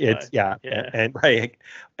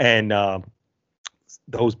 And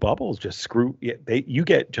those bubbles just screw. You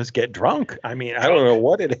get drunk. I mean, I don't know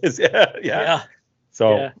what it is. Yeah.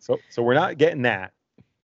 So we're not getting that.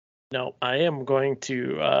 No, I am going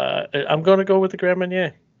to. I'm going to go with the Grand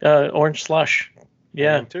Marnier orange slush.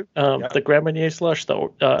 Yeah, the Grand Marnier slush,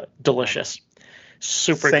 though, delicious,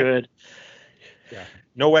 super good. Yeah,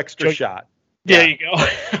 no extra shot. There you go.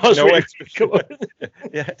 No extra shot.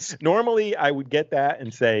 Normally, I would get that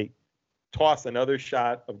and say, toss another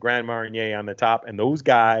shot of Grand Marnier on the top, and those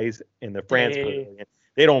guys in the France pavilion,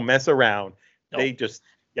 they don't mess around. Nope. They just.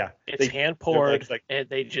 Yeah, it's hand poured, and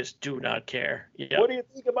they just do not care. What do you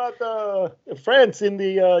think about the France in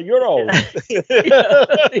the Euros? They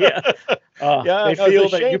feel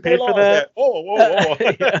that you pay for that. Whoa.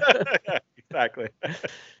 Exactly.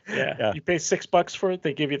 Yeah, you pay $6 for it.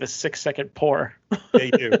 They give you the 6-second pour. They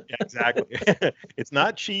do. Yeah, exactly. It's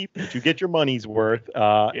not cheap, but you get your money's worth.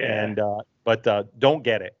 But don't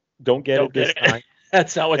get it. Don't get it this time.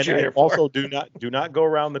 That's not what you're here for. Also, do not go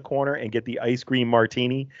around the corner and get the ice cream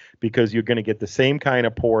martini because you're going to get the same kind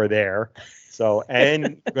of pour there. So,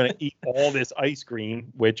 and we're gonna eat all this ice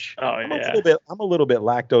cream, which I'm a little bit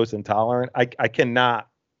lactose intolerant. I cannot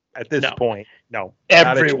at this point. No,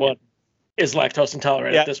 everyone is lactose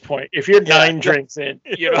intolerant at this point. If you're 9 drinks in,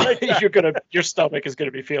 you know, your stomach is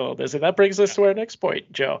gonna be feeling this. And that brings us to our next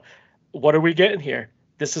point, Joe. What are we getting here?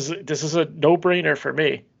 This is a no-brainer for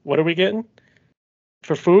me. What are we getting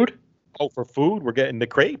for food? Oh, for food, we're getting the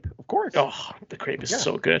crepe, of course. Oh, the crepe is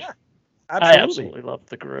so good. Yeah, absolutely. I absolutely love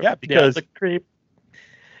the crepe. Yeah, because the crepe.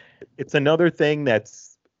 It's another thing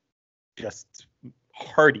that's just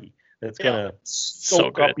hearty. That's gonna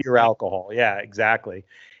soak up your alcohol. Yeah, exactly.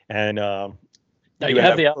 And now you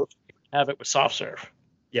have it with soft serve.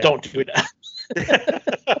 Yeah. Don't do that.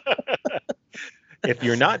 If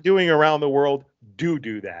you're not doing around the world,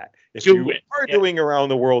 do that. If you are doing around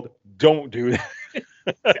the world, don't do that.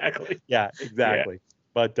 Exactly. Yeah, exactly. Yeah.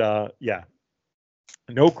 But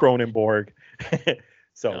no Kronenbourg.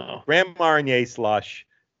 So Grand Marnier slush,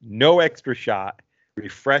 no extra shot,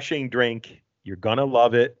 refreshing drink. You're gonna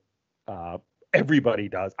love it. Everybody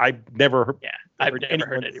does. I've never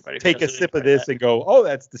heard anybody take a sip of this and go, "Oh,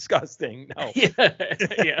 that's disgusting." No.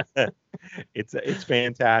 Yeah. It's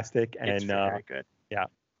fantastic and it's very good. Yeah,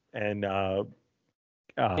 and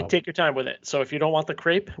you take your time with it. So if you don't want the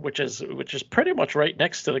crepe, which is pretty much right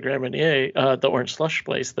next to the Grand Marnier, the orange slush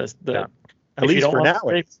place, at least for now,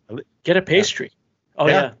 crepe, get a pastry. Yeah. Oh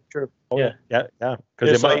yeah, true. Oh, yeah.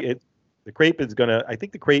 Because the crepe is gonna. I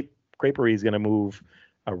think the creperie is gonna move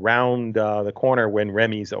around the corner when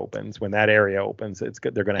Remy's opens. When that area opens,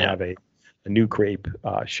 they're gonna have a new crepe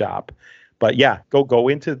shop. But yeah, go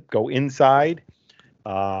inside.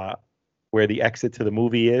 Where the exit to the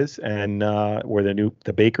movie is and where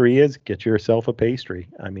the bakery is, get yourself a pastry.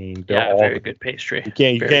 I mean, they're all very good pastry. You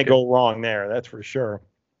can't go wrong there. That's for sure.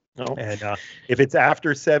 No. And if it's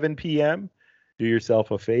after 7 p.m., do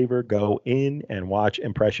yourself a favor, go in and watch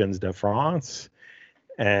Impressions de France.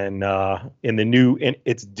 And in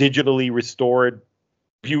it's digitally restored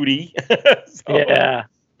beauty.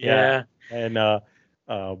 Yeah. And I'm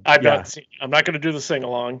not going to do the sing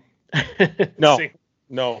along.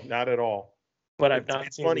 No, not at all. But I've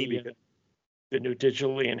not seen the new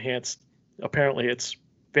digitally enhanced. Apparently, it's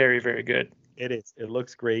very, very good. It is. It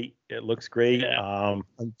looks great. Yeah.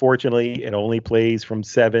 Unfortunately, it only plays from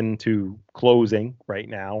 7 to closing right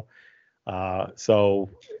now. So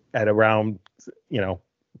at around,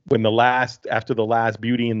 when after the last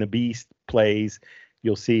Beauty and the Beast plays,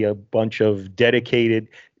 you'll see a bunch of dedicated,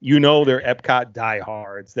 they're Epcot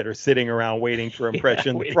diehards that are sitting around waiting for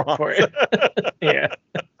Impression for it. Yeah.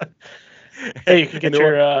 Hey, you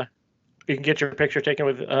can get your picture taken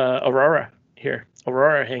with Aurora here.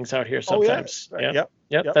 Aurora hangs out here sometimes. Oh, yeah.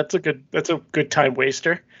 Yep. That's a good time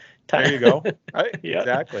waster. There you go. Right. Yeah.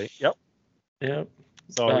 Exactly. Yep. Yep.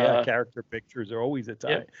 So character pictures are always a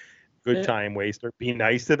time. Yep. Good time waster. Be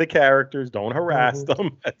nice to the characters. Don't harass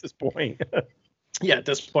them at this point. Yeah, at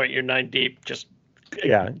this point you're 9 deep. Just take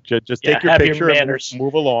your picture and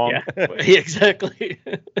move along. Yeah, exactly.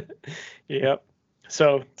 Yep.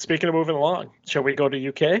 So speaking of moving along, shall we go to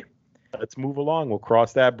UK? Let's move along. We'll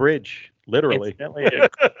cross that bridge, literally.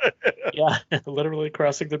 Yeah, literally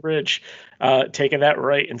crossing the bridge, taking that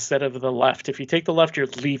right instead of the left. If you take the left, you're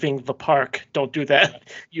leaving the park. Don't do that.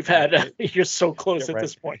 You're so close at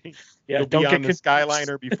this point. Yeah, you'll be on the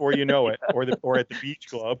Skyliner before you know it, or at the beach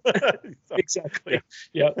club. So, exactly.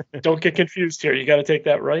 Yeah. Don't get confused here. You got to take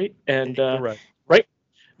that right, and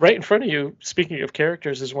right in front of you. Speaking of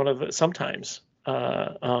characters, is one of the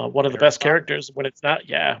best characters when it's not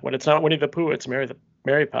Winnie the Pooh, it's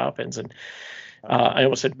Mary Poppins, and I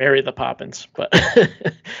almost said Mary the Poppins, but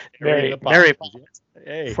Mary Poppins.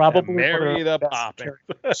 Hey, probably Mary the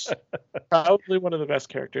Poppins. Probably one of the best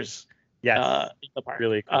characters. Yes, in the park.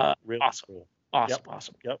 Really cool. Really awesome. Cool.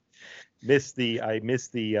 Awesome. Yep. I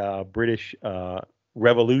missed the British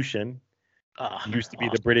Revolution. Used to be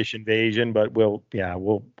the British invasion, but we'll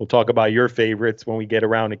talk about your favorites when we get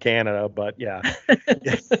around to Canada. But yeah.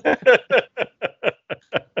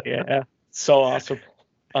 Yeah, so awesome.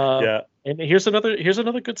 And here's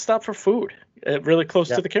another good stop for food, really close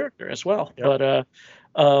to the character as well. Yep.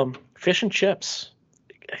 But fish and chips.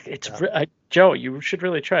 It's Joe, you should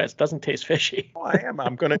really try it. It doesn't taste fishy. Oh, I am.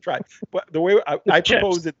 I'm going to try. But the way I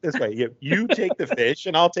propose it this way: you take the fish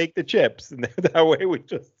and I'll take the chips, and that way we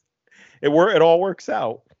just it all works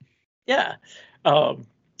out. Yeah.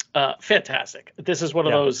 Fantastic. This is one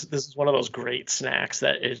of those. This is one of those great snacks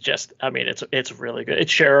that is just. I mean, it's really good.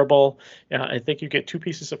 It's shareable. I think you get 2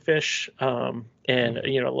 pieces of fish, and a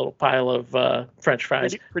little pile of French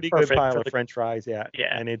fries. Pretty good pile of French fries. Yeah.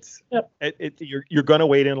 Yeah. And it's you're gonna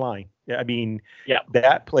wait in line. I mean,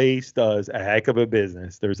 that place does a heck of a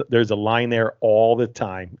business. There's a line there all the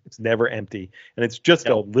time. It's never empty, and it's just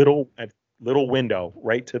a little window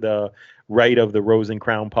right to the right of the Rose and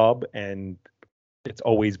Crown pub, and it's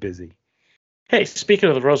always busy. Hey, speaking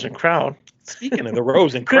of the Rose and Crown. Speaking of the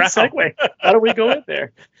Rose and Crown. Good segue. How do we go in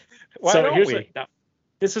there? Why don't we?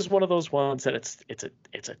 This is one of those ones that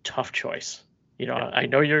it's a tough choice. I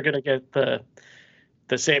know you're gonna get the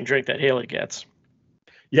same drink that Haley gets.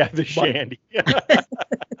 Yeah, the shandy.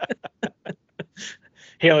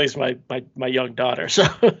 Haley's my young daughter, so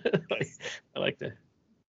I like to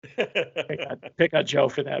pick on Joe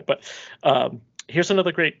for that. But here's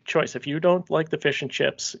another great choice. If you don't like the fish and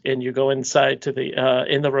chips and you go inside to the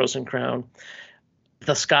in the Rose and Crown,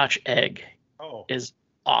 the Scotch egg is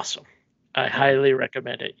awesome. I highly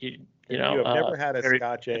recommend it. You know, if you have never had a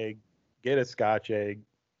Scotch egg, get a Scotch egg.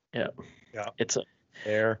 Yeah. It's a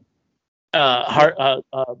there.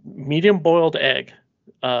 Medium boiled egg,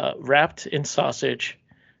 wrapped in sausage,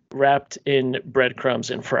 wrapped in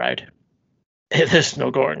breadcrumbs and fried. There's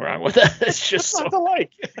no going wrong with that. It's just so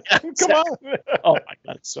like. Come on. Oh my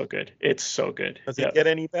God, it's so good. It's so good. Does it get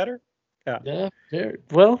any better? Yeah.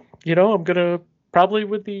 Well, I'm gonna probably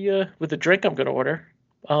with the drink I'm gonna order.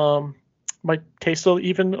 Might taste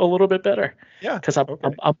even a little bit better. Yeah. Because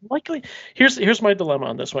I'm likely. Here's my dilemma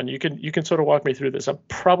on this one. You can sort of walk me through this. I'm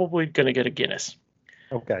probably gonna get a Guinness.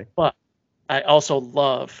 Okay. But I also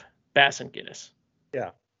love Bass and Guinness.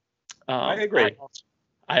 Yeah. I agree.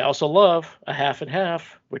 I also love a half and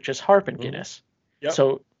half, which is Harp and Guinness. Yep.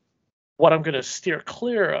 So what I'm going to steer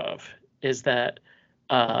clear of is that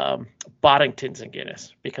Boddington's and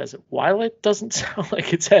Guinness, because while it doesn't sound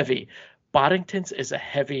like it's heavy, Boddington's is a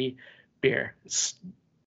heavy beer.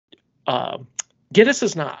 Guinness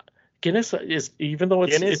is not. Guinness is, even though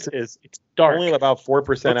it's dark, only about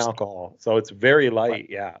 4% alcohol, so it's very light.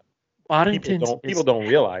 Yeah. Boddington's people don't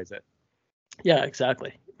realize it. Yeah,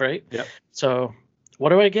 exactly. Right. Yep. So what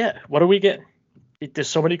do I get? What do we get? There's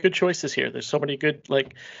so many good choices here. There's so many good,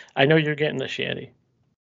 I know you're getting the shandy.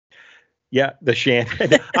 Yeah, the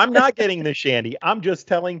shandy. I'm not getting the shandy. I'm just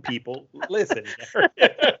telling people, listen,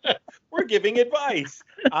 we're giving advice.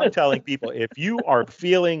 I'm telling people, if you are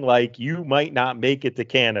feeling like you might not make it to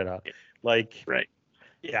Canada, right.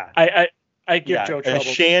 Yeah. I give Joe trouble.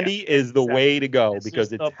 Shandy is the way to go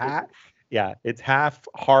because it's half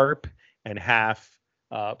Harp and half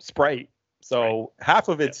Sprite. So half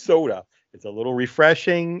of it's soda. It's a little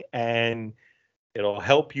refreshing, and it'll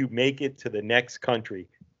help you make it to the next country,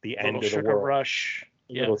 the end of the sugar world. Rush.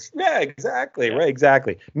 Yeah, exactly. Yeah. Right,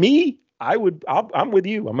 exactly. Me, I'm with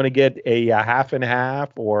you. I'm going to get a half and half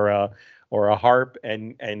or a Harp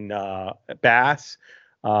and Bass.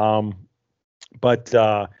 But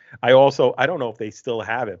I don't know if they still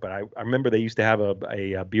have it, but I remember they used to have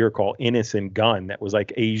a beer called Innocent Gun that was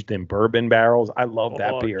aged in bourbon barrels. I love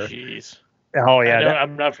that beer. Jeez. Oh yeah,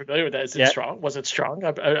 I'm not familiar with that. Is it strong? Was it strong?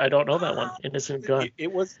 I don't know that one. Innocent Gun.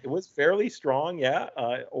 It was fairly strong. Yeah,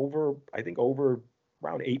 over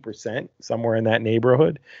around 8%, somewhere in that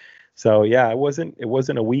neighborhood. So yeah, it wasn't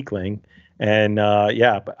a weakling, and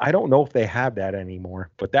but I don't know if they have that anymore.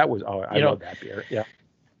 But that was I love that beer. Yeah.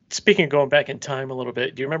 Speaking of going back in time a little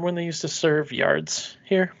bit, do you remember when they used to serve yards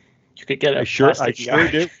here? You could get a plastic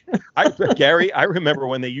yard. Do. Gary, I remember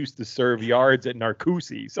when they used to serve yards at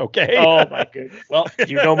Narcoossee's. Okay. Oh my goodness. Well,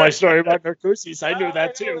 you know my story about Narcoossee's. I knew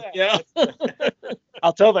that too. Yeah.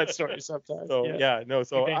 I'll tell that story sometime. So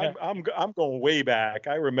I'm going way back.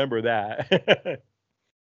 I remember that.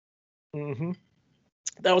 Mm-hmm.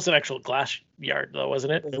 That was an actual glass yard, though,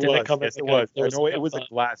 wasn't it? It was. It was a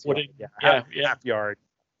glass yard. Half yard.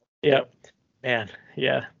 Yeah. Man.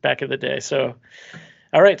 Yeah. Back in the day. So.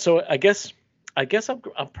 All right, so I guess I'm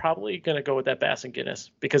probably gonna go with that Bass and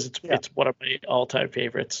Guinness because it's one of my all-time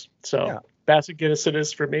favorites. So Bass and Guinness it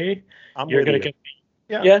is for me. You're gonna get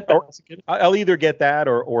me. Yeah. I'll either get that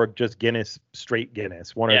or just Guinness, straight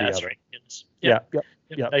Guinness, one or the other. Straight Guinness. Yeah.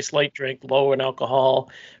 Nice light drink, low in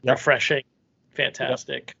alcohol, refreshing,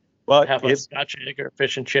 fantastic. But have a Scotch egg or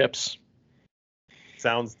fish and chips.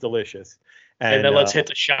 Sounds delicious. And then let's hit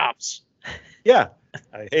the shops. Yeah.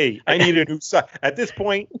 Hey, I need a new at this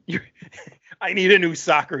point. I need a new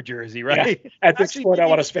soccer jersey, right? Yeah. At this point, I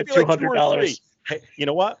want to spend $200. Hey, you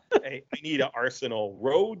know what? Hey, I need an Arsenal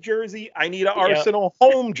road jersey. I need an Arsenal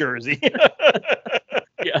home jersey.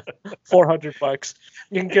 $400.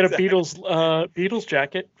 You can get Exactly. a Beatles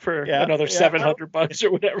jacket for Yeah, another yeah. $700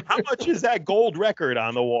 or whatever. How much is that gold record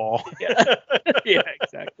on the wall? Yeah, yeah,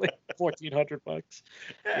 exactly. $1,400.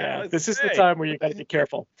 Yeah, Let's this is the say. time where you got to be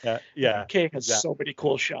careful. Yeah, The yeah, UK has exactly. so many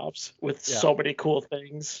cool shops with Yeah. so many cool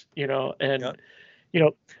things, and Yeah.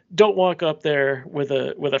 don't walk up there with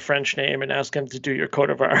a French name and ask them to do your coat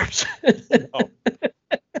of arms. Oh.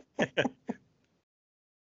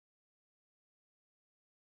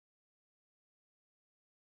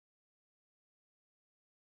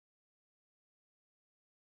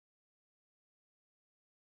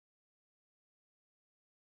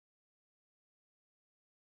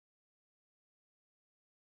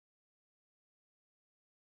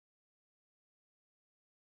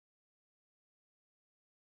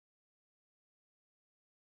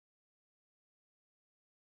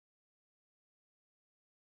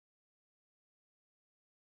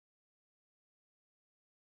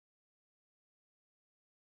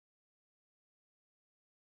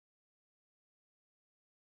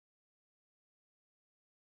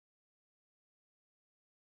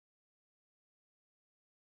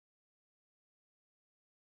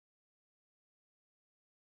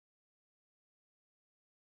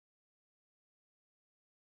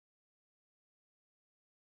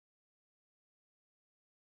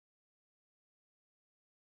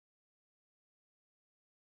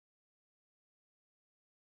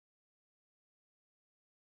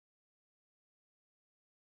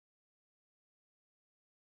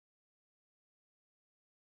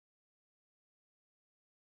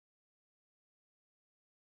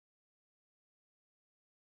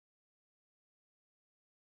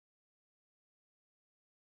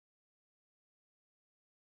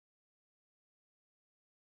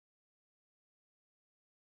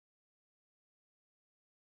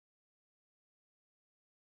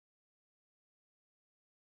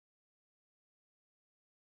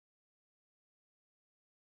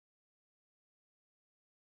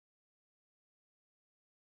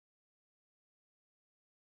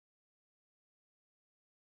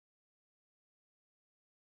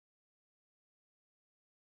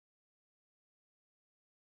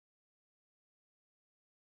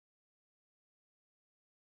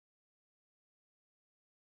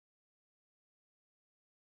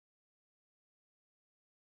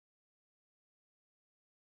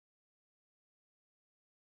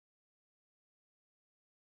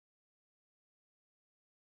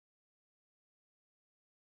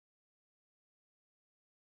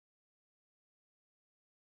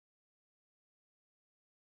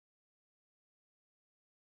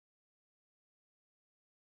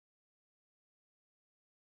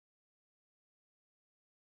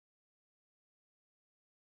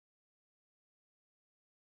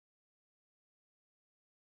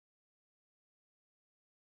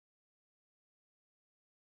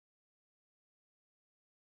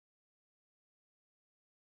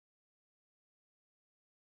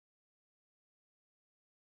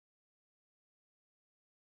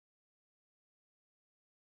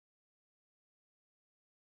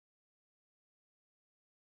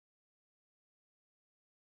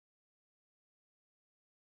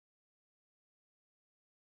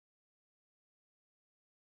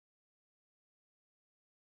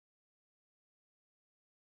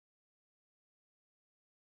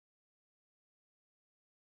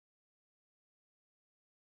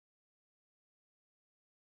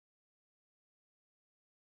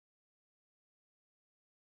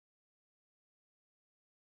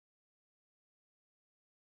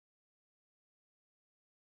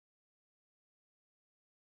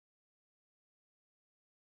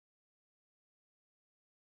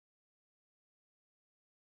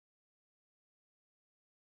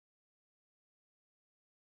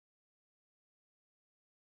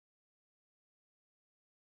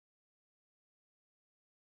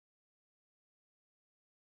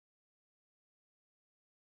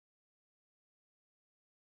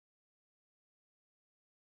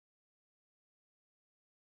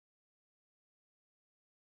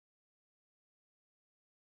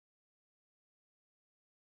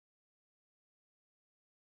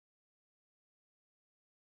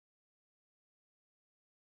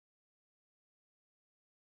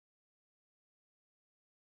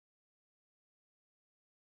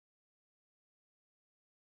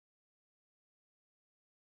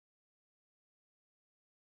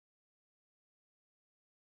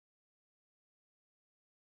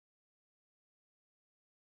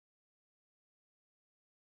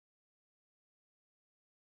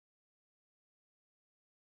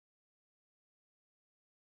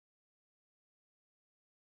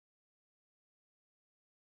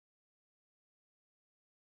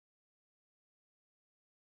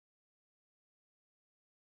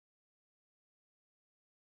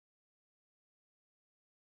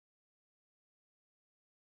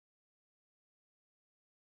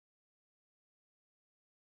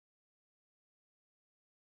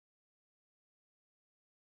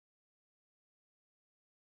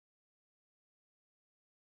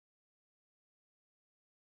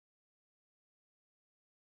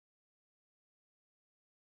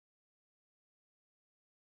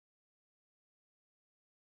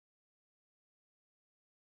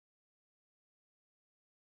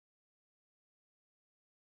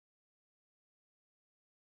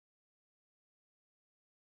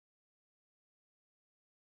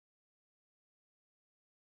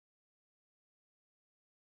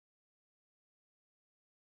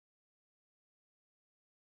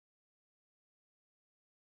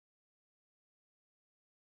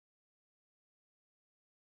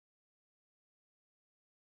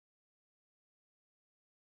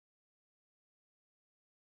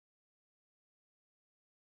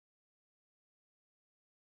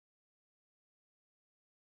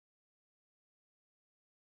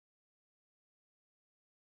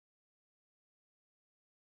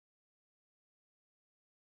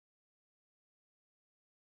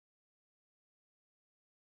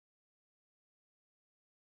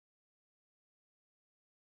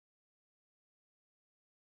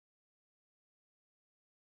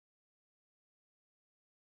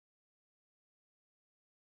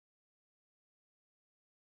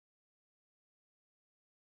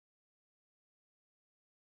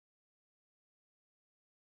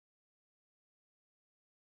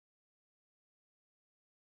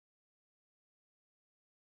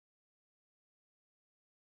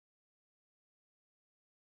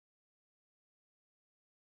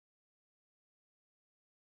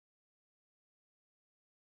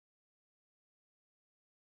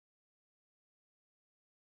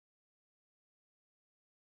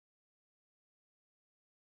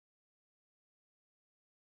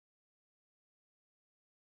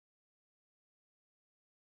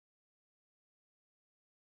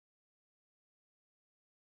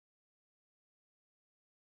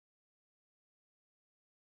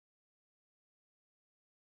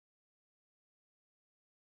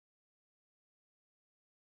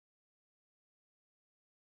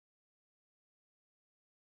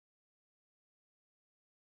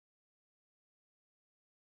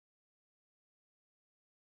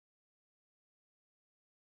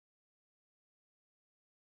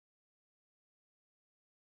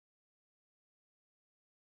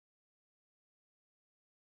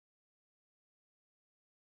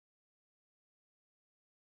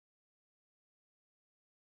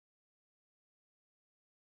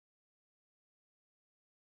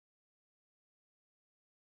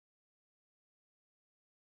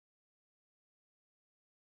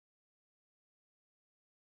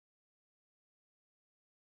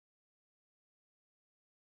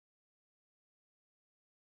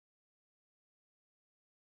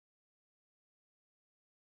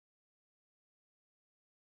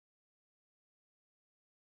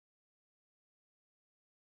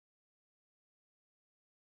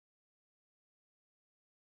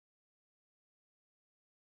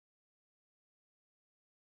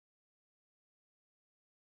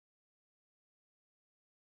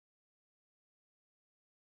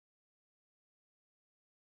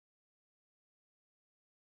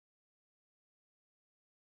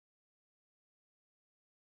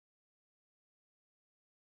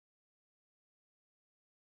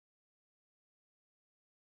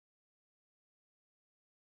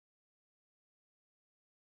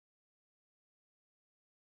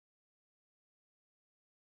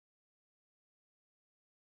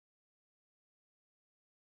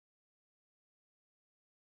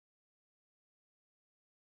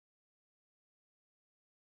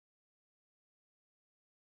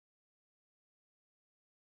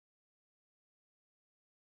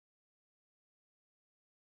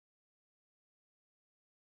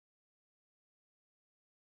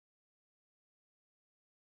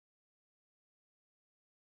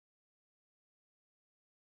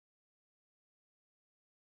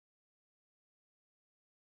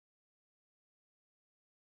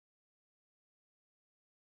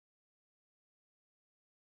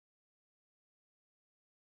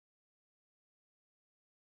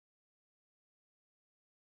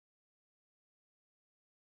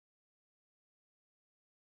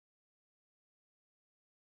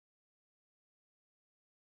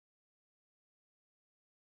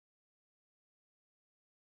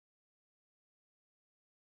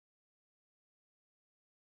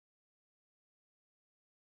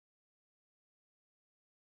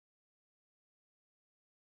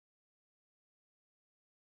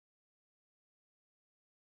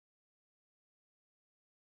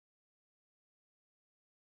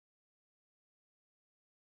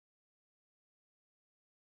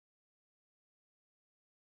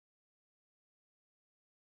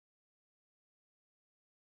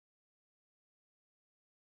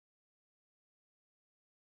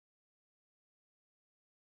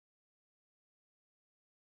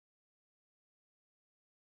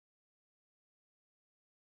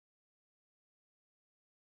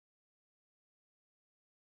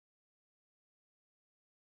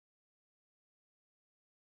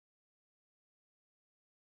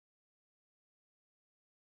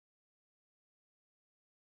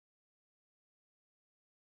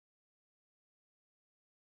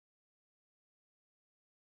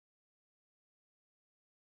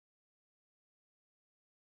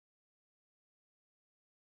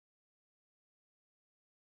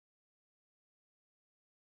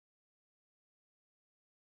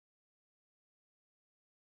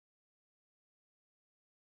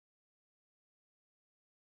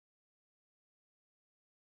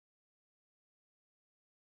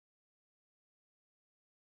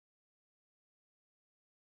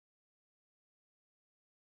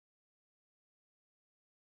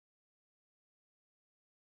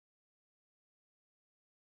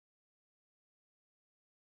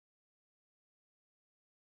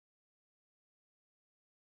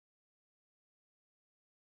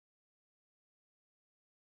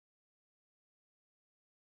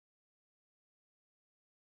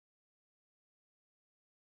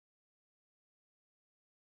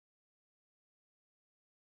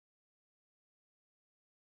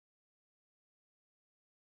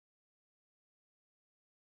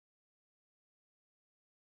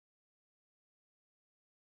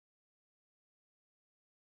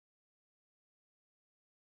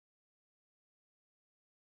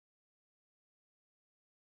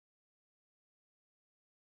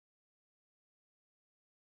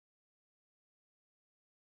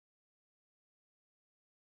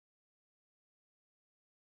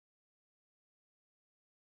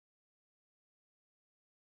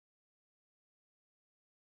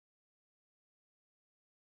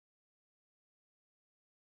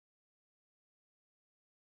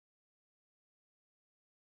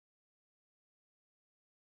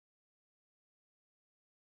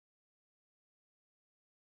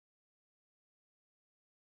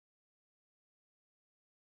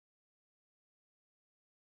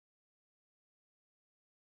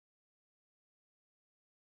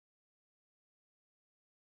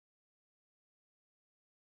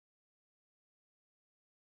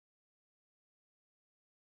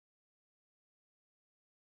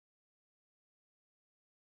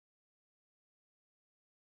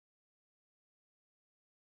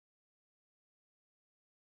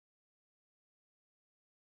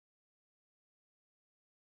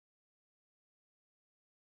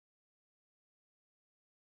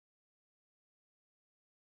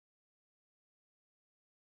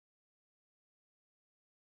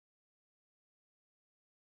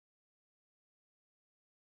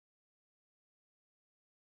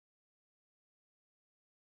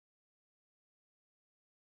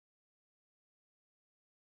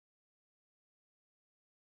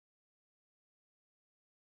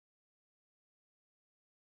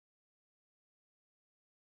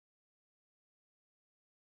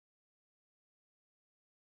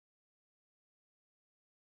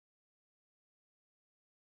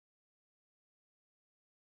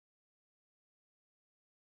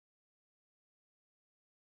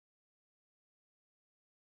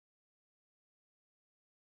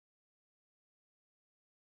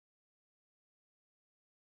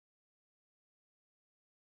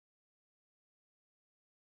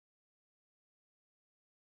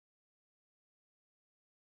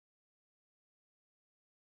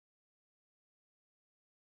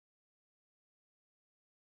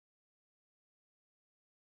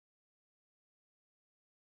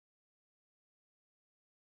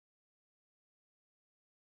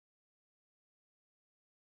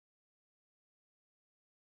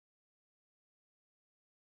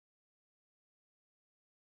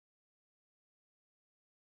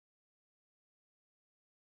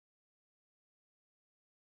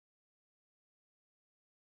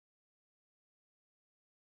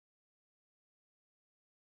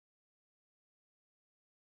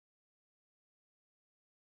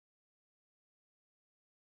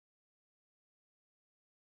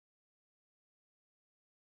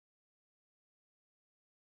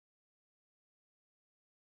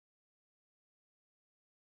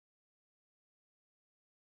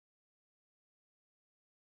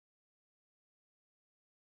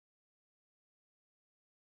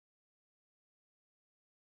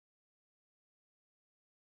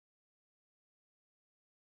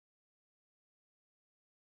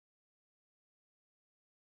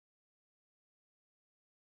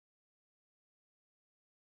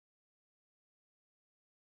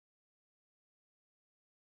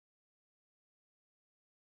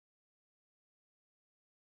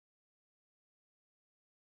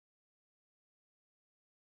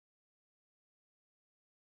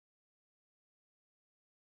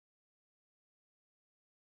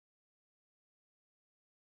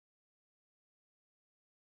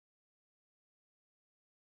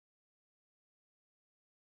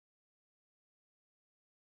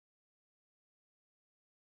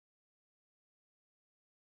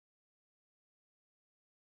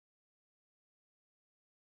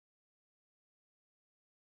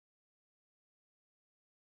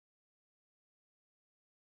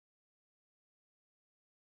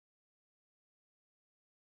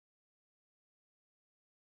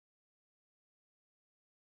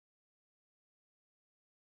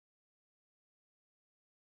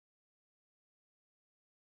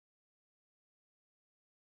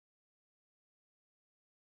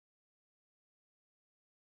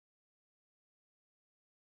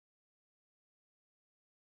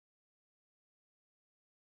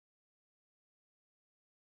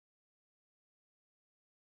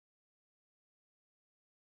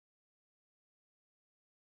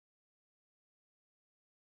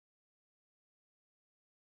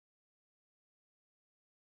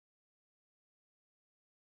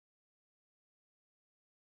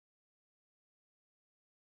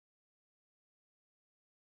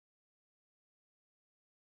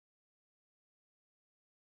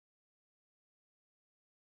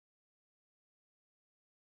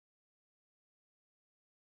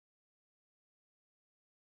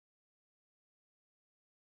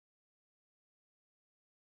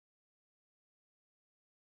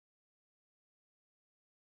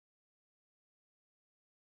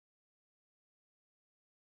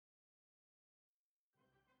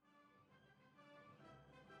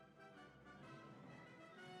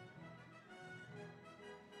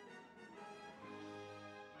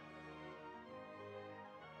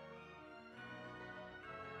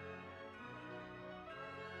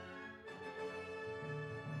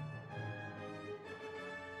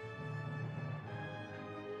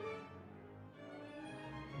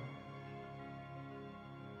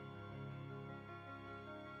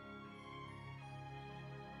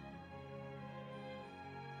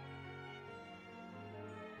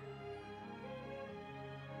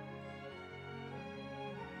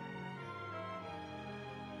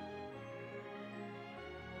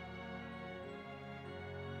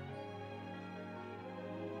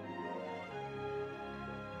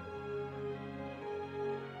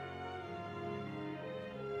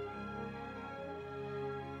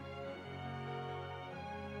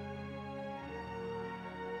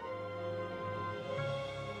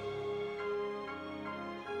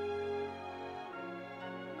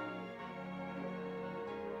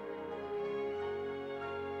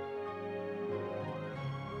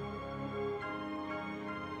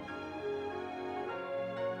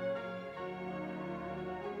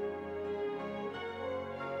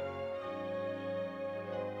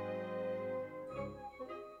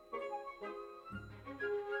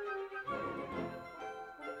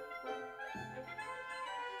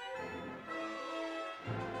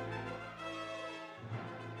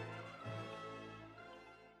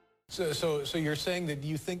 So you're saying that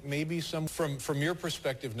you think maybe from your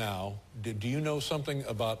perspective now, do you know something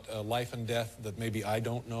about life and death that maybe I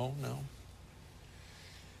don't know now?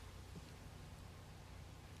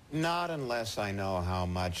 Not unless I know how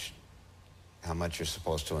much you're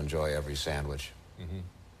supposed to enjoy every sandwich.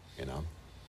 You know.